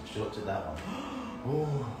response. She looked at that one.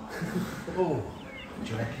 Oh,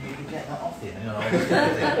 do you reckon you could get that off him? You know, all this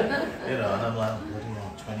kind of thing. You know, and I'm like, bloody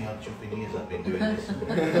hell, 20 odd jumping years I've been doing this.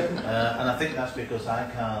 And I think that's because I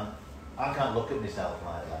can't look at myself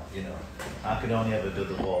like that, you know. I can only ever do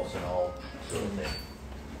the warts and all sort of thing.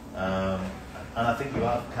 And I think you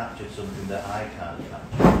have captured something that I can't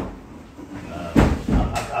capture.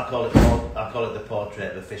 I call it the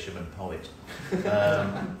portrait of a fisherman poet.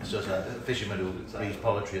 So it's a fisherman who reads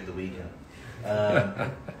poetry at the weekend.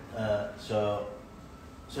 So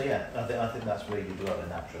yeah, I think that's where you do have a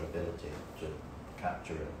natural ability to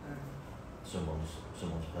capture someone's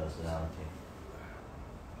personality.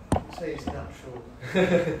 Say it's natural.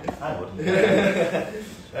 I wouldn't.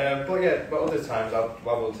 But other times I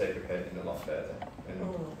will take the painting a lot further, and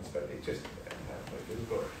it just.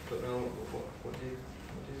 But no, what do you do?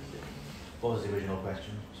 What was the original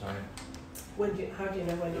question? Sorry. How do you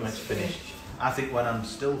know when it's finished? I think when I'm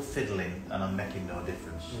still fiddling and I'm making no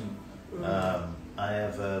difference. I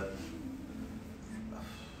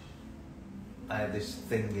have this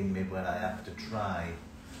thing in me where I have to try,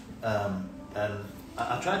 and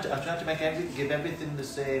I try to give everything the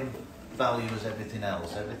same value as everything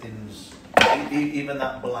else. Everything's even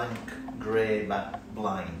that blank grey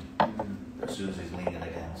blind that Susie's leaning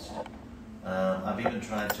against. I've even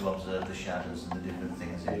tried to observe the shadows and the different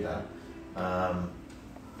things in that.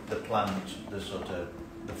 The plant, the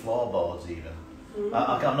floorboards even.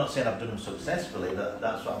 I'm not saying I've done them successfully, but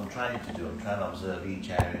that's what I'm trying to do. I'm trying to observe each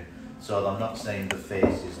area. So I'm not saying the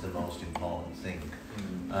face is the most important thing.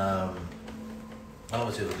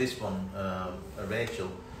 Obviously with this one, Rachel,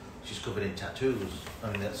 she's covered in tattoos. I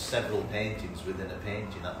mean, that's several paintings within a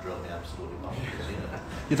painting. That drove me absolutely bonkers,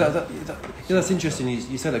 you know. That's interesting.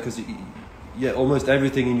 You said that because almost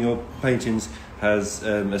everything in your paintings has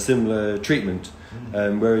a similar treatment,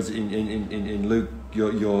 whereas in Luke,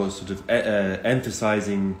 you're sort of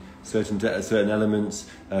emphasising certain elements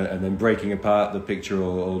and then breaking apart the picture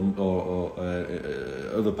or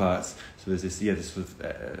other parts. So there's this sort of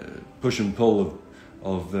push and pull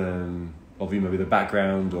of maybe the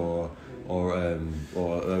background or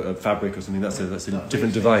a fabric or something. That's a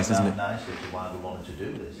different device, isn't it? Nicely to why we wanted to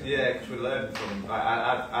do this. Yeah, because we learned from.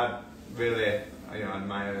 I really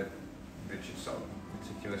admire Richard's sort of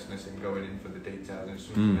meticulousness in going in for the details, and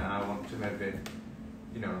something that I want to maybe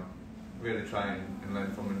really try and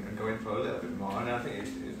learn from and go in for a little bit more. And I think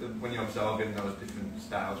it's when you're absorbing those different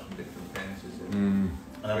styles from different painters, it's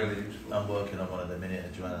really useful. I'm working on one at the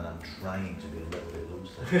minute, Joanne, and I'm trying to be a little bit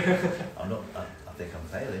looser. I'm not. I think I'm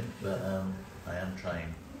failing, but I am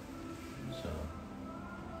trying. So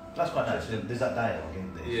that's quite nice. There's that dialogue,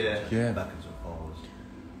 isn't there? Yeah. Backwards and forwards.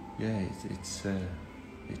 Yeah,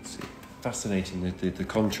 it's fascinating the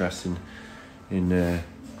contrast in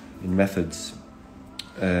methods.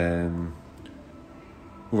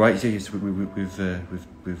 Right, yes,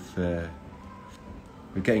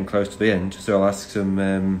 we're getting close to the end, so I'll ask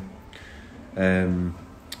some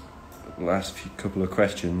last couple of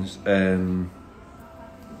questions.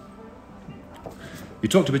 You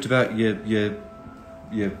talked a bit about your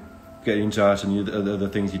getting into art and the other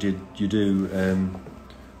things you do.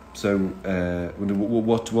 So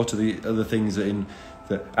what are the other things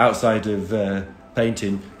that outside of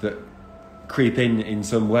painting that creep in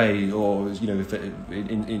some way, or if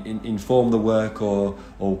inform the work, or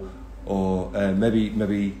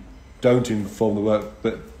maybe don't inform the work,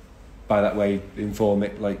 but by that way inform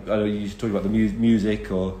it? Like, I know you talk about the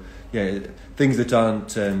music, or things that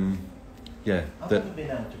aren't I've never been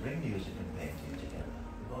able to bring music and painting together.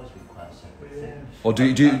 We've always been quite separate things. Or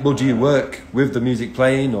do you work with the music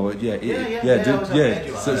playing, or So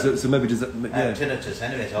maybe does that tinnitus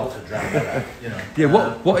anyway, it's all to drown out,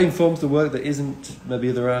 what informs the work that isn't maybe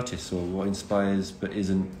other artists, or what inspires but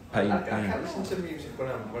isn't painting? I can't listen to music when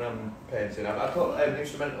I'm painting. I put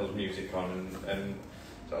instrumentals music on and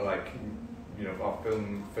sort of like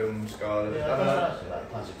film score. Like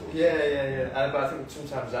classical. But I think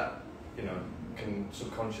sometimes that can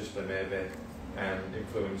subconsciously maybe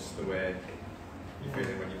influence the way you're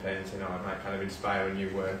feeling when you're painting, or it might kind of inspire a new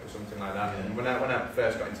work or something like that. And when I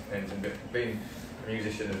first got into painting, being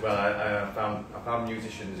musician as well. I found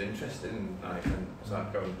musicians interesting, like, and so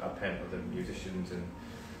I'd go and I'd paint other musicians, and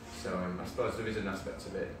so I suppose there is an aspect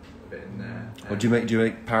of it in there. Or do you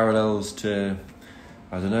make parallels to,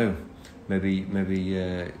 I don't know, maybe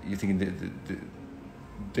you're thinking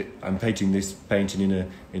that I'm painting this painting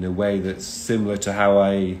in a way that's similar to how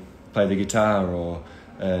I play the guitar, or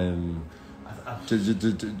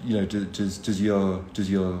does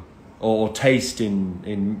your or taste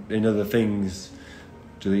in other things,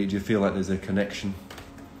 do you feel like there's a connection?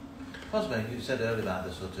 Possibly. You said earlier about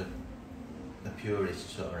the sort of the purist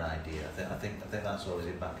sort of idea. I think that's always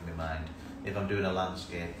in the back of my mind. If I'm doing a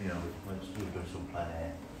landscape, we've done some plein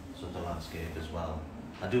air sort of landscape as well.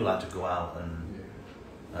 I do like to go out and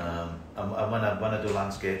when I do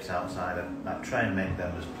landscapes outside, I try and make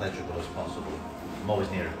them as pleasurable as possible. I'm always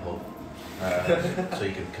near a pub, so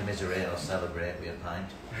you can commiserate or celebrate with a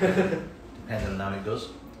pint, depending on how it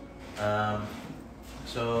goes.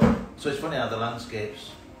 So it's funny how the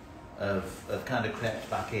landscapes have kind of crept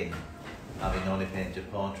back in, having only painted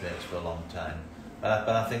portraits for a long time. But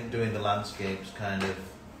I think doing the landscapes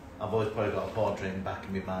I've always probably got a portrait in the back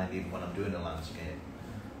of my mind even when I'm doing a landscape.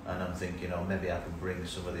 And I'm thinking, maybe I can bring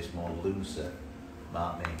some of this more looser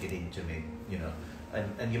mark making into me,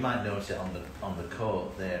 And you might notice it on the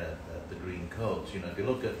coat there, the green coats. If you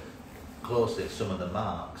look at closely at some of the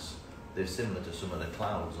marks, they're similar to some of the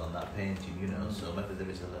clouds on that painting, So maybe there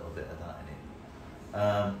is a little bit of that in it.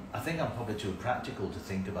 I think I'm probably too practical to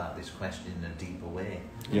think about this question in a deeper way.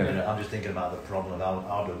 Yeah. I'm just thinking about the problem of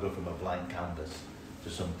how do I go from a blank canvas to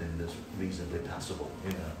something that's reasonably passable,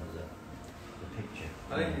 as a picture.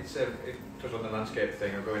 I think it's touch on the landscape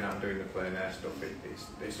thing, or going out and doing the plein air stuff.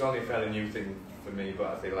 It's only a fairly new thing for me, but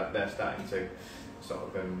I feel like they're starting to sort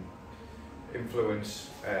of influence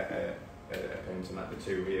painting. Like the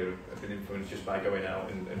two here have been influenced just by going out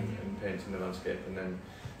and painting the landscape, and then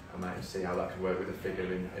I might see how that could work with the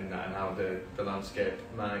figure in that, and how the landscape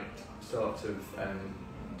might sort of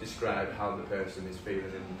describe how the person is feeling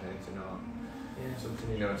in the painting, or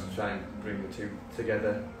something, to try and bring the two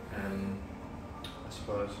together. I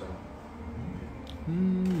suppose so.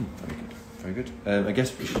 Very good. I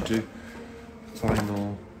guess we should do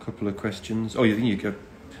final couple of questions. Oh, you go.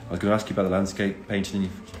 I was going to ask you about the landscape painting,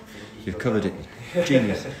 and you've covered it.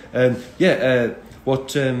 Genius.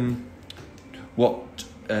 What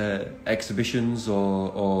exhibitions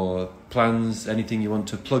or plans? Anything you want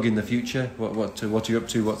to plug in the future? What are you up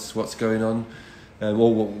to? What's going on?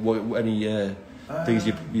 Or any things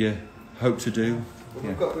you hope to do?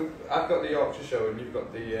 Well, I've got the Yorkshire show, and you've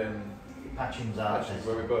got the Patchings Art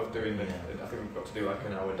where we're both doing I think we've got to do like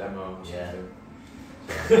an hour demo or something.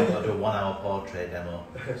 So I've got to do a 1 hour portrait demo,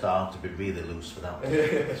 so I have to be really loose for that one.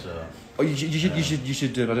 So you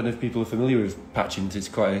should. I don't know if people are familiar with Patchings. It's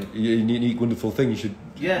quite a unique, wonderful thing. You should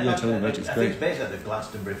tell them about it. It's I great. think it's basically the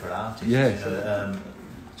Glastonbury for artists. Yeah.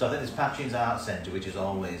 So I think there's Patchings Art Centre, which is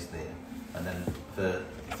always there, and then for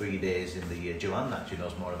 3 days in the year, Joanne actually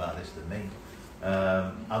knows more about this than me.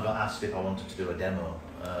 I got asked if I wanted to do a demo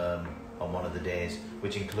on one of the days,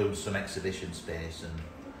 which includes some exhibition space and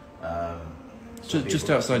just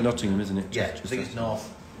outside Nottingham, isn't it? I think it's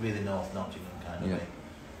really north Nottingham kind of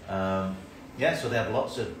thing. So they have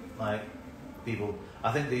lots of people.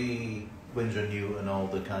 I think the Windsor and Newton and all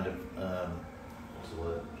the kind of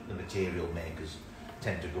the material makers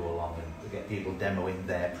tend to go along and get people demoing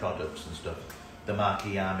their products and stuff. The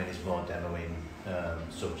Marquee Armin is more demoing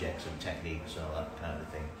subjects and techniques and all that kind of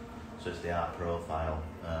thing. So it's the art profile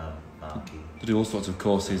Marquee. They do all sorts of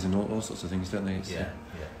courses and all sorts of things, don't they? So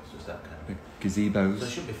it's that kind of gazebos. So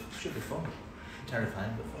it should be fun.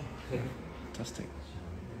 Terrifying but fun. Fantastic.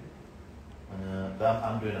 But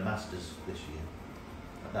I'm doing a master's this year.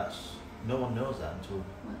 No one knows that until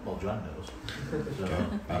Joanne knows. So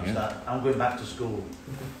I'm going back to school.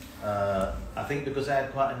 I think because I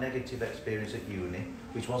had quite a negative experience at uni,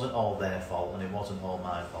 which wasn't all their fault and it wasn't all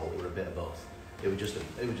my fault. We were a bit of both. It was just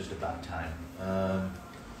a bad time,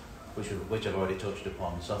 which I've already touched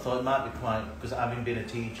upon. So I thought it might be quite, because having been a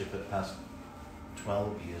teacher for the past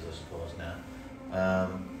 12 years, I suppose now,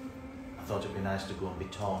 I thought it'd be nice to go and be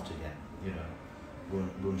taught again.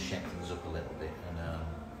 Go and shake things up a little bit, and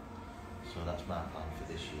so that's my plan for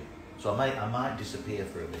this year. So I might disappear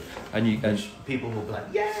for a bit, and people will be like,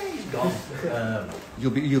 "Yeah, he's gone."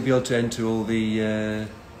 You'll be able to enter all the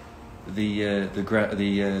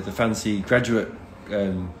fancy graduate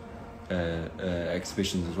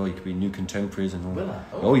exhibitions as well. You could be new contemporaries and all. Will I?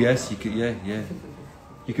 Oh yes, you could. Yeah.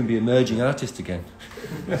 You can be emerging artist again.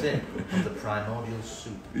 That's it. From the primordial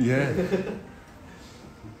soup. Yeah.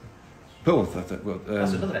 But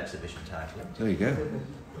that's another exhibition title. There you go.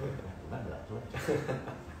 remember that, do I?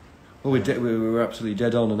 Well, we're absolutely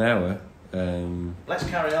dead on an hour. Let's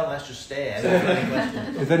carry on. Let's just stay. Any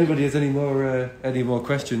questions? If anybody has any more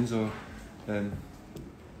questions, or yeah,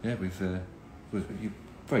 you're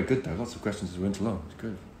very good though. Lots of questions as we went along. It's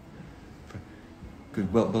good.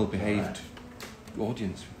 Good, well behaved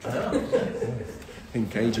audience.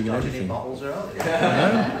 Engaging and everything. Bottles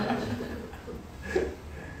are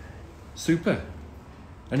Super.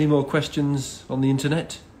 Any more questions on the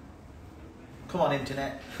internet? Come on,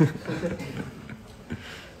 internet.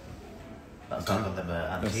 That's not on them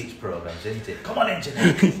antiques programs, isn't it? Come on,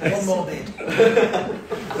 internet. One more bit.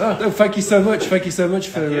 No, thank you so much. Thank you so much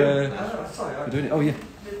for Sorry, doing it. Oh yeah.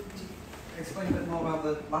 Explain a bit more about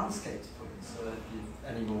the landscapes, please. So if you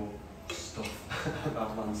any more stuff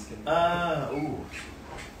about landscape.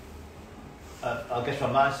 I guess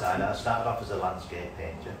from my side, I started off as a landscape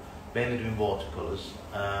painter, mainly doing watercolours,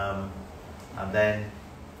 and then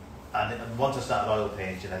once I started oil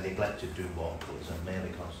painting, I neglected doing watercolours and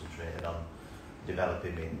mainly concentrated on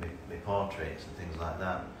developing my portraits and things like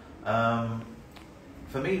that.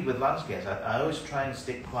 For me, with landscapes, I always try and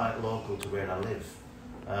stick quite local to where I live.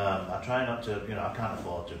 I try not to, I can't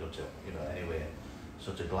afford to go to, anywhere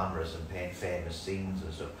sort of glamorous and paint famous scenes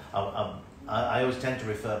and stuff. I always tend to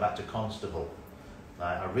refer back to Constable.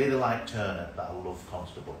 I really like Turner, but I love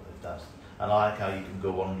Constable. I like how you can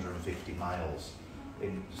go 150 miles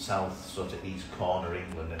in south, sort of east corner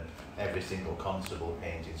England, and every single Constable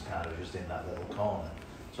painting's kind of just in that little corner.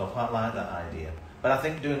 So I quite like that idea. But I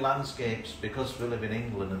think doing landscapes, because we live in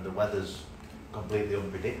England and the weather's completely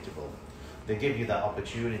unpredictable, they give you that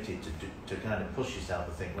opportunity to kind of push yourself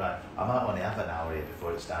and think, right, I might only have an hour here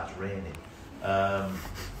before it starts raining.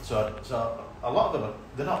 So a lot of them,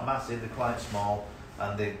 they're not massive, they're quite small,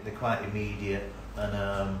 and they're quite immediate,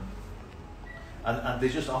 and they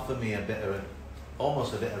just offer me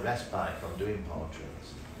almost a bit of respite from doing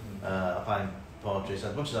portraits. I find portraits,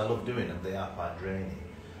 as much as I love doing them, they are quite draining.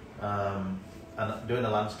 And doing a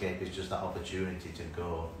landscape is just that opportunity to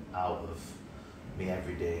go out of me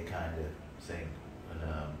everyday kind of thing,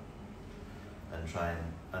 and try and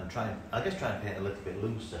I guess try and paint a little bit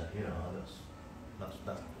looser. That's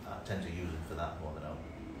I tend to use them for that more than ever.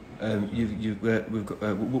 We've got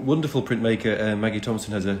a wonderful printmaker, Maggie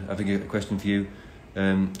Thompson, has a question for you.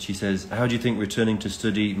 She says, how do you think returning to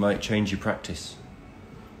study might change your practice?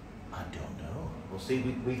 I don't know. We'll see.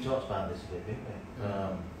 We talked about this a bit, didn't we?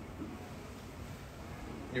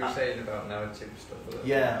 You were saying about narrative stuff a little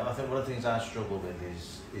bit. I think one of the things I struggle with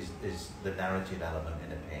is the narrative element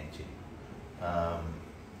in a painting.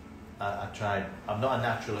 I'm not a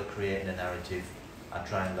natural at creating a narrative. I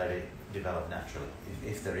try and let it develop naturally,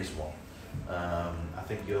 if there is one. I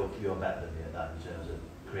think you're better than me at that in terms of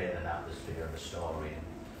creating an atmosphere and a story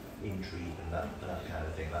and intrigue and that kind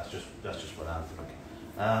of thing. That's just what I think.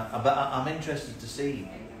 But I'm interested to see.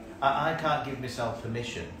 I can't give myself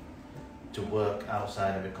permission to work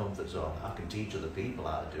outside of a comfort zone. I can teach other people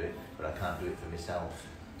how to do it, but I can't do it for myself.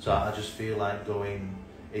 So I just feel like going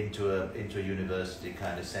into a university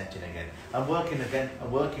kind of setting again. I'm working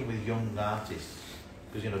with young artists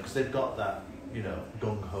because they've got that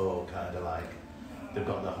gung ho kind of like they've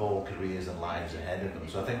got their whole careers and lives ahead of them.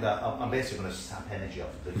 So I think that I'm basically going to sap energy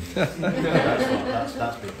off them. That's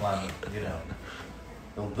my plan.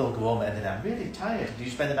 They'll go home and then I'm really tired. Did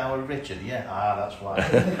you spend an hour with Richard? Yeah. That's why.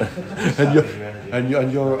 and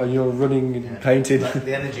you're running and painting.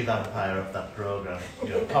 The energy vampire of that program.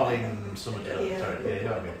 Colin, someone. Sorry, you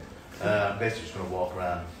know what I mean. Basically, just going to walk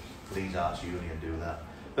around Leeds Arts Uni and do that.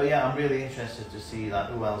 But yeah, I'm really interested to see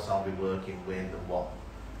who else I'll be working with and what.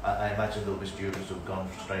 I imagine there'll be students who've gone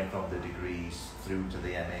straight from the degrees through to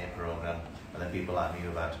the MA program, and then people like me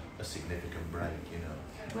who've had a significant break.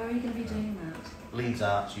 Where are you going to be doing that? Leeds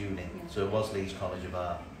Arts Uni, so it was Leeds College of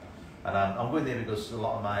Art. And I'm going there because a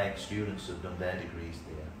lot of my ex-students have done their degrees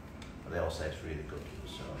there, and they all say it's really good.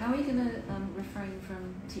 So. How are you going to refrain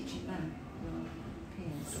from teaching them, your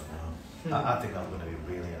peers? I don't know. I think I'm going to be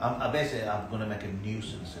really... I'm going to make a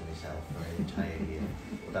nuisance of myself for an entire year.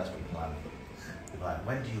 That's my plan. Like,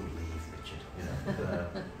 when do you leave, Richard?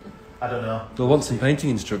 I don't know. They'll want some painting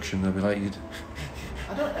instruction. They'll be like,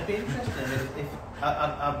 I'd be interested.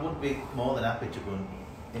 I would be more than happy to go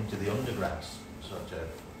into the undergrads sort of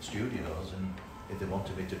studios, and if they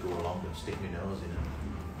wanted me to go along and stick my nose in it,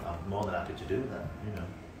 I'm more than happy to do that.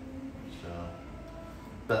 So,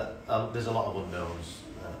 but there's a lot of unknowns.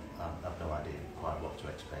 I have no idea quite what to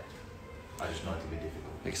expect. I just know it'll be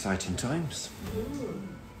difficult. Exciting times.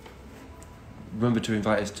 Remember to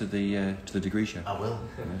invite us to the degree show. I will.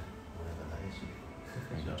 Yeah. Whatever that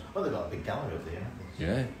is. Well, they've got a big gallery up there, haven't they?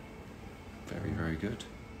 Yeah. Very, very good.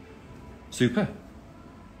 Super.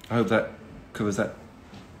 I hope that covers that.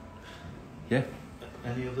 Yeah.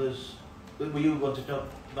 Any others? Were you wanting to know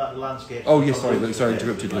about the landscape? Oh yes, sorry,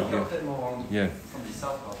 interrupted. I've got a bit more on Yeah. from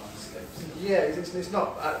yourself about landscapes. Yeah, it's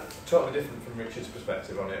not totally different from Richard's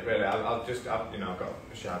perspective on it, really. I've got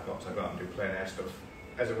a sharp box, I go out and do plein air stuff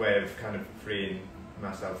as a way of kind of freeing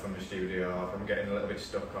myself from the studio, or if I'm getting a little bit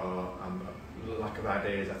stuck or I'm lack of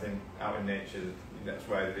ideas. I think out in nature, that's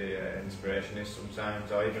where the inspiration is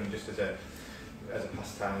sometimes, or even just as a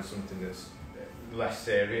pastime, something that's less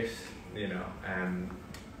serious, you know.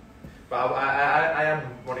 But I am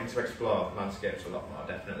wanting to explore landscapes a lot more,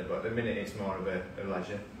 definitely, but at the minute it's more of a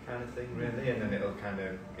leisure kind of thing, really, and then it'll kind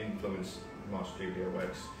of influence more studio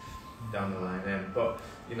works down the line. But,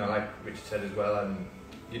 you know, like Richard said as well,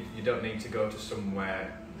 you don't need to go to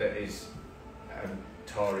somewhere that is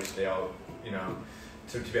touristy or, you know,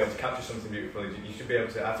 to be able to capture something beautiful. You should be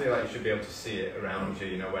able to, I feel like you should be able to see it around you,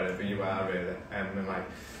 you know, wherever you are, really. And like,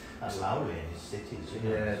 that's Lowry in his cities, you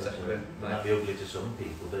know. Yeah, exactly. It might be ugly to some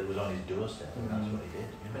people, but it was on his doorstep, and that's what he did.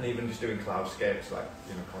 You know? And even just doing cloudscapes, like,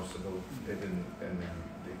 you know, Constable did, and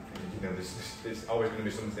you know, there's always going to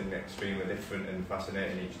be something extremely different and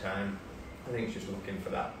fascinating each time. I think it's just looking for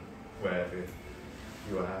that wherever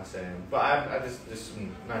you are saying. But there's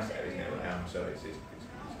some nice areas near where I am, so it's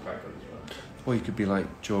quite good as well. Or you could be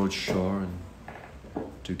like George Shaw and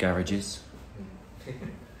do garages.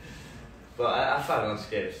 But I find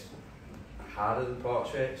landscapes harder than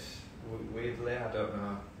portraits, weirdly. I don't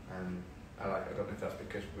know. I don't know if that's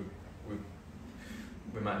because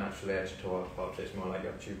we might naturally edge towards portraits more, like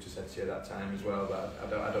your tutor said to you at that time as well. But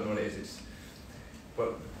I don't know what it is.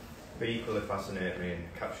 But they equally fascinate me, and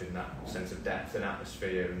capturing that sense of depth and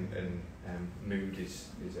atmosphere and mood is.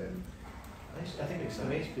 I think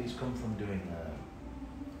it's come from doing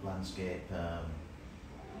landscape,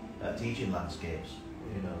 teaching landscapes.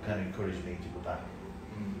 You know, kind of encouraged me to go back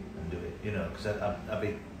and do it. You know, because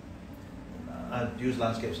I use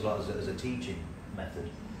landscapes a lot as a teaching method.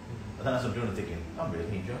 And then as I'm doing it, I'm thinking, I'm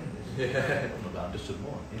really enjoying this. Yeah. I'll just some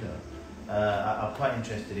more. You know, I'm quite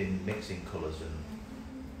interested in mixing colours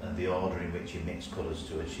and the order in which you mix colours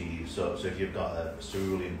to achieve. So if you've got a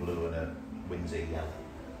cerulean blue and a Windsor yellow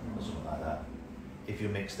or something like that, if you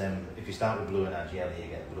mix them, if you start with blue and add yellow, you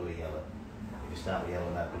get bluey yellow. If you start with yellow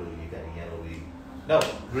and add blue, you get a yellowy. No,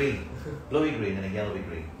 green. Bluey green and a yellowy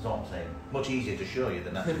green. That's all I'm saying. Much easier to show you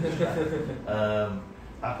than actually describe.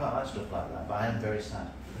 I quite like stuff like that, but I am very sad.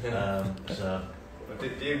 So. Do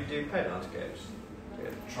you paint landscapes?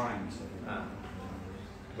 Trying to.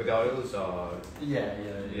 With oils or? Yeah.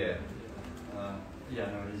 Yeah,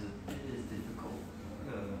 no, it is difficult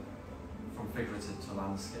from figurative to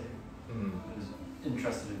landscape. I was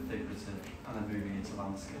interested in figurative and then moving into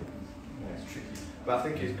landscape. It's tricky. But I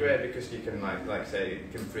think it's great because you can like say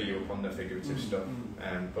it can free you up on the figurative stuff.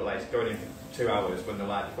 But like going in for 2 hours when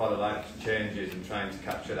before the light changes and trying to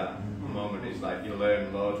capture that moment is like you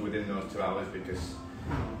learn loads within those 2 hours because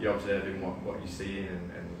you're observing what you're seeing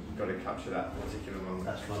and you've got to capture that particular moment.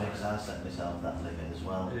 That's funny because I set myself that limit as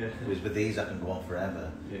well. Yeah. Because with these I can go on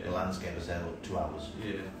forever. Yeah. The landscape I say, look, 2 hours.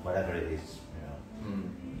 Yeah. Whatever it is, you know.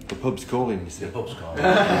 The pub's calling, you see. The pub's calling.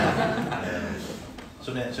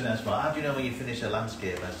 Something else, how do you know when you finish a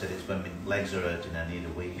landscape? I said it's when my legs are hurting, I need a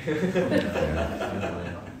week.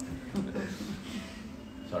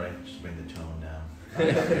 Sorry, just bring the tone down.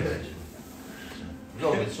 We've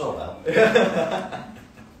all been so well.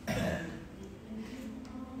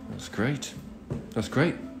 That's great. That's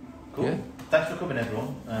great. Cool. Yeah. Thanks for coming,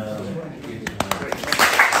 everyone.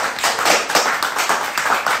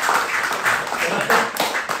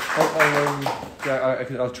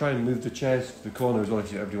 I'll try and move the chairs to the corner as well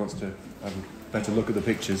if everybody wants to have a better look at the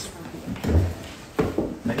pictures.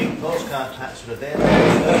 The new postcard packs are available.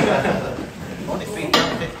 Only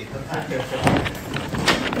 £3.50 per pack.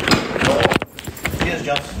 Cheers,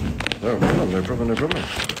 Johnson. No problem.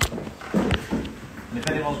 And if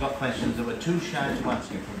anyone's got questions that were too shy to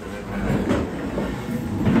ask in front of everyone,